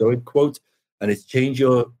Stoic quote, and it's change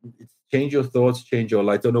your thoughts, change your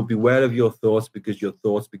life. Don't know, beware of your thoughts, because your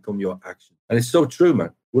thoughts become your action. And it's so true,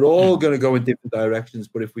 man. We're all going to go in different directions,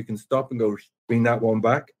 but if we can stop and go, bring that one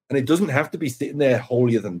back, and it doesn't have to be sitting there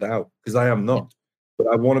holier than thou, because I am not. But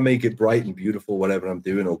I want to make it bright and beautiful, whatever I'm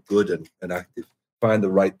doing, or good and active. Find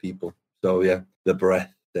the right people. So yeah, the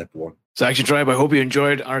breath, step one. So Action Tribe, I hope you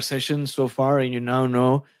enjoyed our session so far, and you now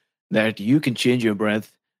know that you can change your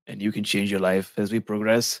breath and you can change your life. As we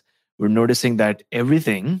progress, we're noticing that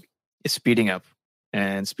everything is speeding up.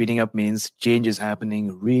 And speeding up means change is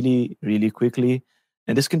happening really, really quickly.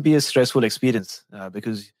 And this can be a stressful experience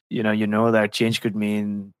because you know that change could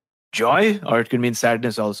mean joy or it could mean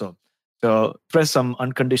sadness also. So express some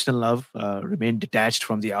unconditional love, remain detached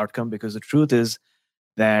from the outcome, because the truth is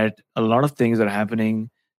that a lot of things are happening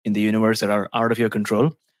in the universe that are out of your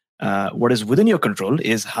control. What is within your control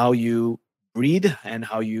is how you breathe and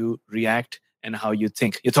how you react and how you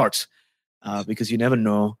think, your thoughts, because you never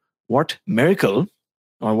know what miracle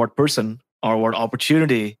or what person or what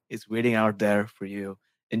opportunity is waiting out there for you.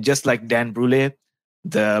 And just like Dan Brule,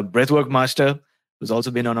 the breathwork master, who's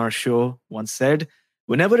also been on our show, once said,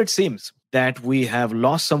 whenever it seems that we have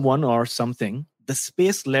lost someone or something, the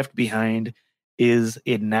space left behind is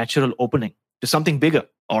a natural opening to something bigger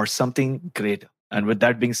or something greater. And with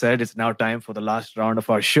that being said, it's now time for the last round of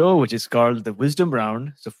our show, which is called the Wisdom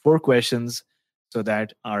Round. So, 4 questions so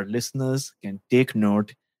that our listeners can take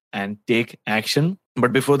note and take action.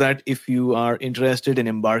 But before that, if you are interested in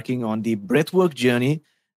embarking on the breathwork journey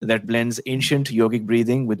that blends ancient yogic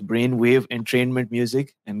breathing with brainwave entrainment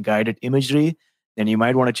music and guided imagery, then you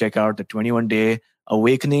might want to check out the 21-day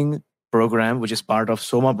awakening program, which is part of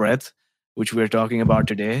Soma Breath, which we're talking about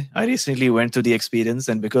today. I recently went through the experience,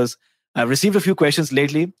 and because I've received a few questions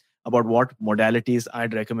lately about what modalities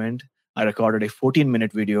I'd recommend, I recorded a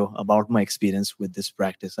 14-minute video about my experience with this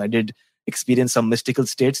practice. I did experience some mystical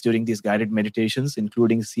states during these guided meditations,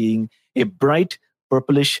 including seeing a bright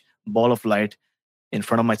purplish ball of light in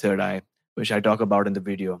front of my third eye, which I talk about in the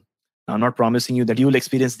video. Now, I'm not promising you that you will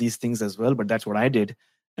experience these things as well, but that's what I did.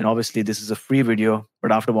 And obviously, this is a free video,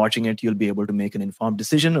 but after watching it, you'll be able to make an informed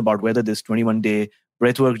decision about whether this 21-day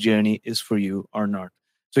breathwork journey is for you or not.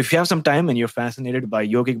 So if you have some time and you're fascinated by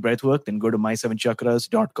yogic breathwork, then go to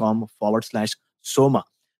my7chakras.com/Soma.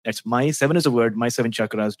 That's my 7 is a word,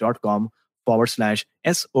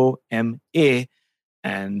 my7chakras.com/SOMA.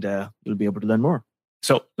 And you'll be able to learn more.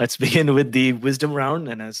 So let's begin with the wisdom round.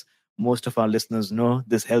 And as most of our listeners know,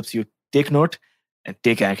 this helps you take note and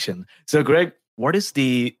take action. So Greg, what is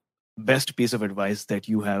the best piece of advice that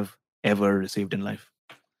you have ever received in life?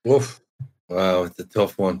 Oof. Wow, it's a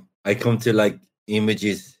tough one. I come to like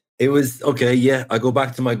images. It was okay. Yeah, I go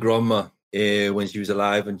back to my grandma when she was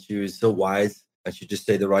alive, and she was so wise, and she'd just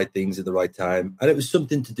say the right things at the right time. And it was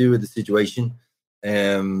something to do with the situation,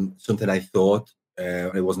 something I thought.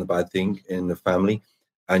 It wasn't a bad thing in the family,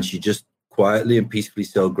 and she just quietly and peacefully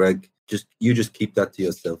said, "Greg, you just keep that to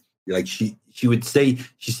yourself." Like she would say,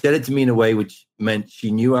 she said it to me in a way which meant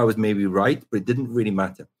she knew I was maybe right, but it didn't really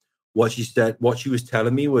matter. What she said, what she was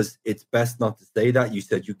telling me was, it's best not to say that. You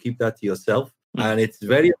said you keep that to yourself. And it's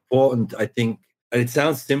very important, I think. And it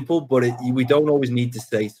sounds simple, but we don't always need to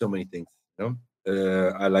say so many things. You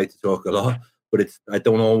know, I like to talk a lot, but I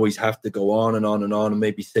don't always have to go on and on and on and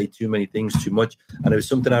maybe say too many things too much. And it was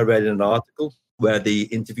something I read in an article where they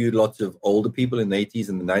interviewed lots of older people in the 80s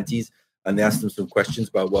and the 90s, and they asked them some questions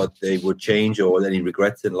about what they would change or any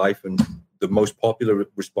regrets in life. And the most popular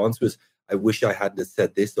response was, I wish I hadn't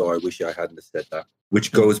said this, or I wish I hadn't said that,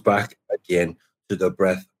 which goes back again to the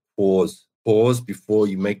breath. Pause before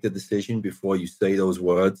you make the decision, before you say those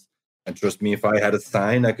words. And trust me, if I had a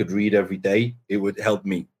sign I could read every day, it would help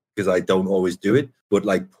me, because I don't always do it. But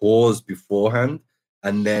like, pause beforehand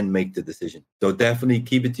and then make the decision. So definitely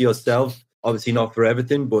keep it to yourself. Obviously not for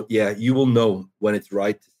everything, but yeah, you will know when it's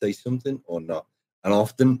right to say something or not. And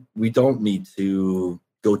often we don't need to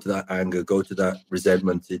go to that anger, go to that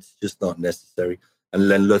resentment. It's just not necessary. And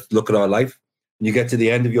then let's look at our life. When you get to the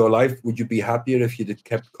end of your life, would you be happier if you'd have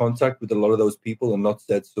kept contact with a lot of those people and not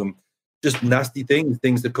said some just nasty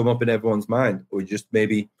things that come up in everyone's mind? Or just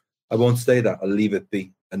maybe, I won't say that, I'll leave it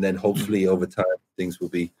be. And then hopefully over time, things will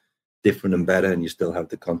be different and better, and you still have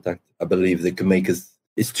the contact. I believe they can make us,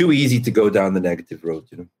 it's too easy to go down the negative road,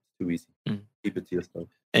 you know, too easy. Keep it to yourself.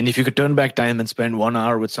 And if you could turn back time and spend 1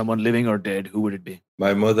 hour with someone living or dead, who would it be?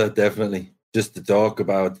 My mother, definitely. Just to talk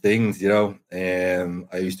about things, you know.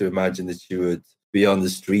 I used to imagine that she would be on the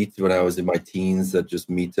street when I was in my teens. I'd just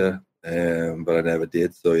meet her, but I never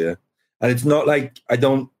did. So yeah. And it's not like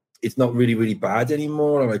it's not really, really bad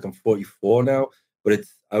anymore. I'm 44 now, but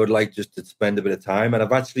I would like just to spend a bit of time. And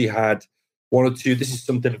I've actually had 1 or 2, this is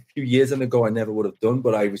something a few years ago I never would have done,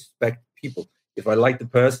 but I respect people. If I like the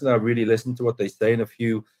person, I really listen to what they say. And a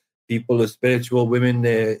few people, spiritual women,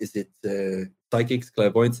 psychics,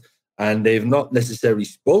 clairvoyants, and they've not necessarily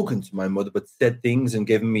spoken to my mother, but said things and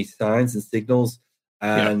given me signs and signals.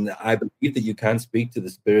 And yeah. I believe that you can speak to the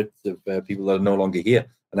spirits of people that are no longer here.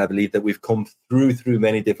 And I believe that we've come through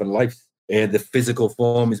many different lives. The physical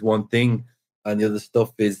form is one thing, and the other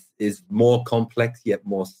stuff is more complex yet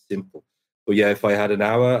more simple. But yeah, if I had an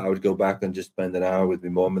hour, I would go back and just spend an hour with my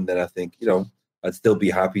mom. And then I think, I'd still be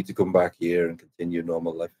happy to come back here and continue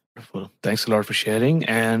normal life. Wonderful. Thanks a lot for sharing.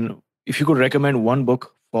 And if you could recommend one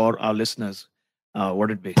book for our listeners, what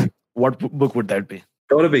would it be? What book would that be?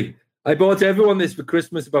 Gotta be. I bought everyone this for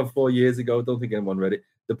Christmas about 4 years ago. Don't think anyone read it.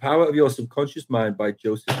 The Power of Your Subconscious Mind by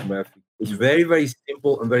Joseph Murphy. It's very, very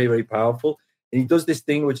simple and very, very powerful. And he does this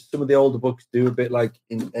thing which some of the older books do, a bit like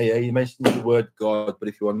in AA. He mentions the word God, but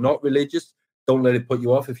if you are not religious, don't let it put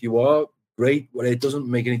you off. If you are, great. Well, it doesn't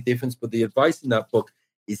make any difference. But the advice in that book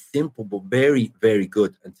is simple, but very, very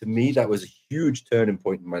good. And to me, that was a huge turning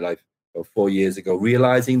point in my life 4 years ago,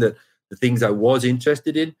 realizing that the things I was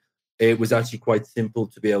interested in, it was actually quite simple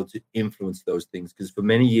to be able to influence those things. Because for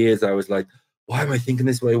many years, I was like, why am I thinking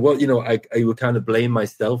this way? Well, I would kind of blame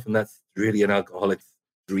myself. And that's really an alcoholic's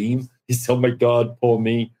dream. He's, oh my God, poor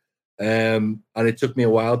me. And it took me a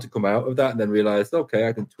while to come out of that and then realize, okay,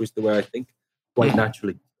 I can twist the way I think quite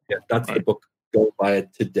naturally. Yeah, that's the book. Go buy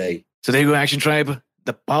it today. So there you go, Action Tribe.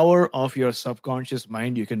 The Power of Your Subconscious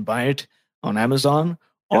Mind. You can buy it on Amazon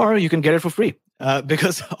or you can get it for free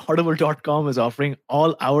because audible.com is offering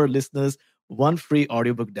all our listeners one free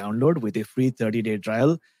audiobook download with a free 30-day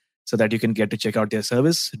trial so that you can get to check out their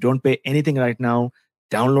service. Don't pay anything right now.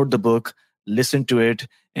 Download the book, listen to it.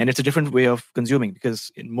 And it's a different way of consuming because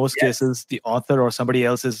in most cases, the author or somebody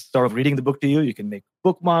else is sort of reading the book to you. You can make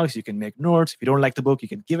bookmarks, you can make notes. If you don't like the book, you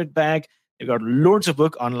can give it back. You've got loads of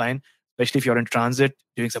book online, especially if you're in transit,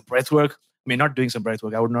 doing some breath work. I mean, not doing some breath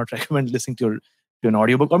work. I would not recommend listening to an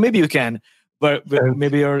audiobook, or maybe you can, but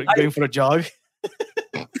maybe you're going for a jog.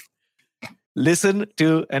 Listen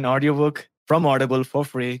to an audiobook from Audible for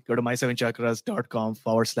free. Go to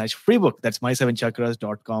my7chakras.com/free book. That's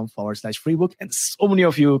my7chakras.com/free book. And so many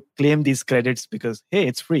of you claim these credits because, hey,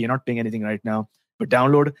 it's free. You're not paying anything right now. But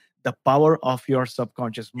download The Power of Your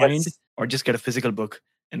Subconscious Mind or just get a physical book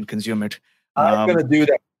and consume it. I'm going to do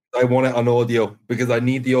that. I want it on audio because I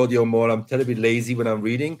need the audio more. I'm terribly lazy when I'm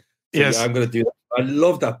reading. So yes. Yeah, I'm going to do that. I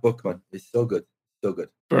love that book, man. It's so good. So good.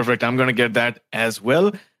 Perfect. I'm going to get that as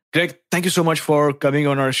well. Greg, thank you so much for coming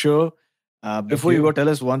on our show. Before you go, tell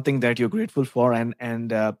us one thing that you're grateful for and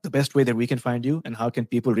the best way that we can find you and how can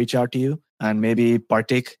people reach out to you and maybe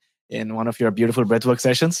partake in one of your beautiful breathwork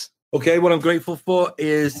sessions. Okay, what I'm grateful for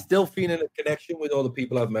is still feeling a connection with all the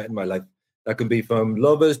people I've met in my life. That can be from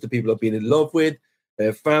lovers to people I've been in love with,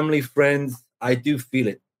 family, friends. I do feel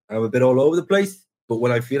it. I'm a bit all over the place, but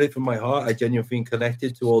when I feel it from my heart, I genuinely feel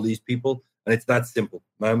connected to all these people. And it's that simple.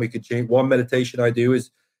 Man, we could change. One meditation I do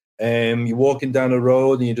is you're walking down a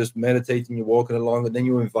road and you're just meditating, you're walking along, and then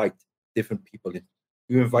you invite different people in.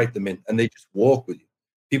 You invite them in and they just walk with you.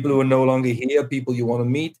 People who are no longer here, people you want to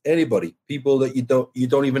meet, anybody, people that you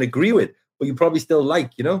don't even agree with, but you probably still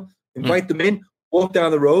like, invite them in, walk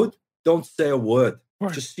down the road, don't say a word.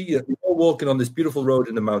 Right. Just see you. You're all walking on this beautiful road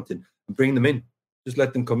in the mountain and bring them in. Just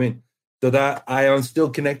let them come in. So that I am still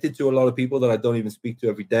connected to a lot of people that I don't even speak to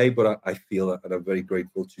every day, but I feel that and I'm very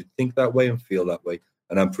grateful to think that way and feel that way.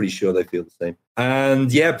 And I'm pretty sure they feel the same.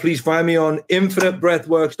 And yeah, please find me on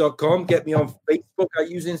infinitebreathworks.com. Get me on Facebook. I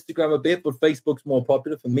use Instagram a bit, but Facebook's more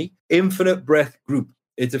popular for me. Infinite Breath Group.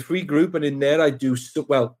 It's a free group. And in there, I do,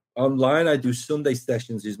 online, I do Sunday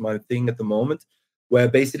sessions is my thing at the moment, where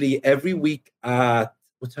basically every week at,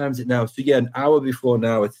 what time is it now? So yeah, an hour before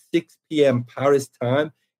now, at 6 p.m. Paris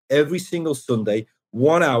time, every single Sunday,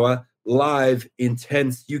 1 hour, live,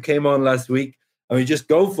 intense. You came on last week. And we just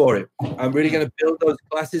go for it. I'm really going to build those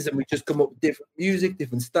classes and we just come up with different music,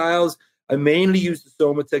 different styles. I mainly use the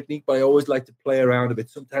Soma technique, but I always like to play around a bit.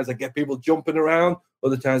 Sometimes I get people jumping around.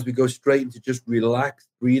 Other times we go straight into just relaxed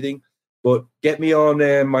breathing. But get me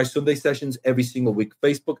on my Sunday sessions every single week.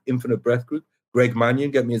 Facebook, Infinite Breath Group. Greg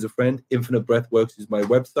Mannion, get me as a friend. Infinite Breathworks is my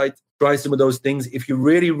website. Try some of those things. If you're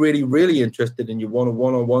really, really, really interested and you want a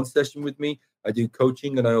one-on-one session with me, I do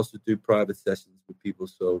coaching and I also do private sessions with people.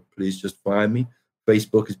 So please just find me.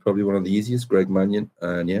 Facebook is probably one of the easiest, Greg Mannion.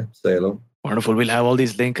 And yeah, say hello. Wonderful. We'll have all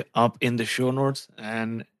these links up in the show notes.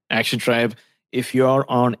 And Action Tribe, if you're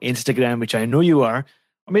on Instagram, which I know you are,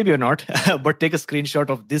 or maybe you're not, but take a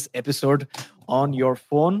screenshot of this episode on your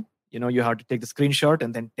phone. You have to take the screenshot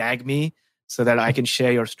and then tag me so that I can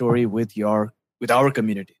share your story with our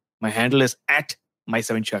community. My handle is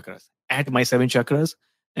 @my7chakras, @my7chakras.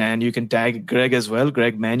 And you can tag Greg as well,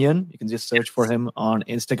 Greg Mannion. You can just search for him on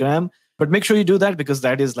Instagram. But make sure you do that because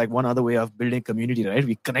that is like one other way of building community, right?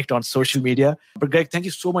 We connect on social media. But Greg, thank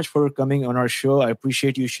you so much for coming on our show. I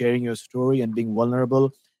appreciate you sharing your story and being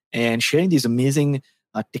vulnerable and sharing these amazing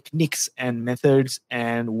techniques and methods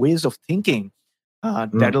and ways of thinking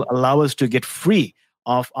that'll allow us to get free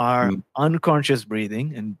of our unconscious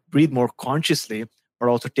breathing and breathe more consciously, but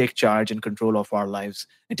also take charge and control of our lives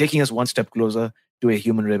and taking us one step closer to a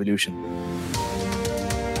human revolution.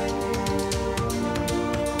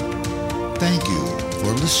 Thank you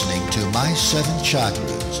for listening to My 7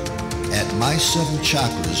 Chakras at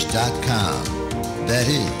my7chakras.com. That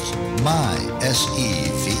is my,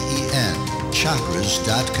 S-E-V-E-N,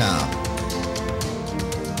 chakras.com.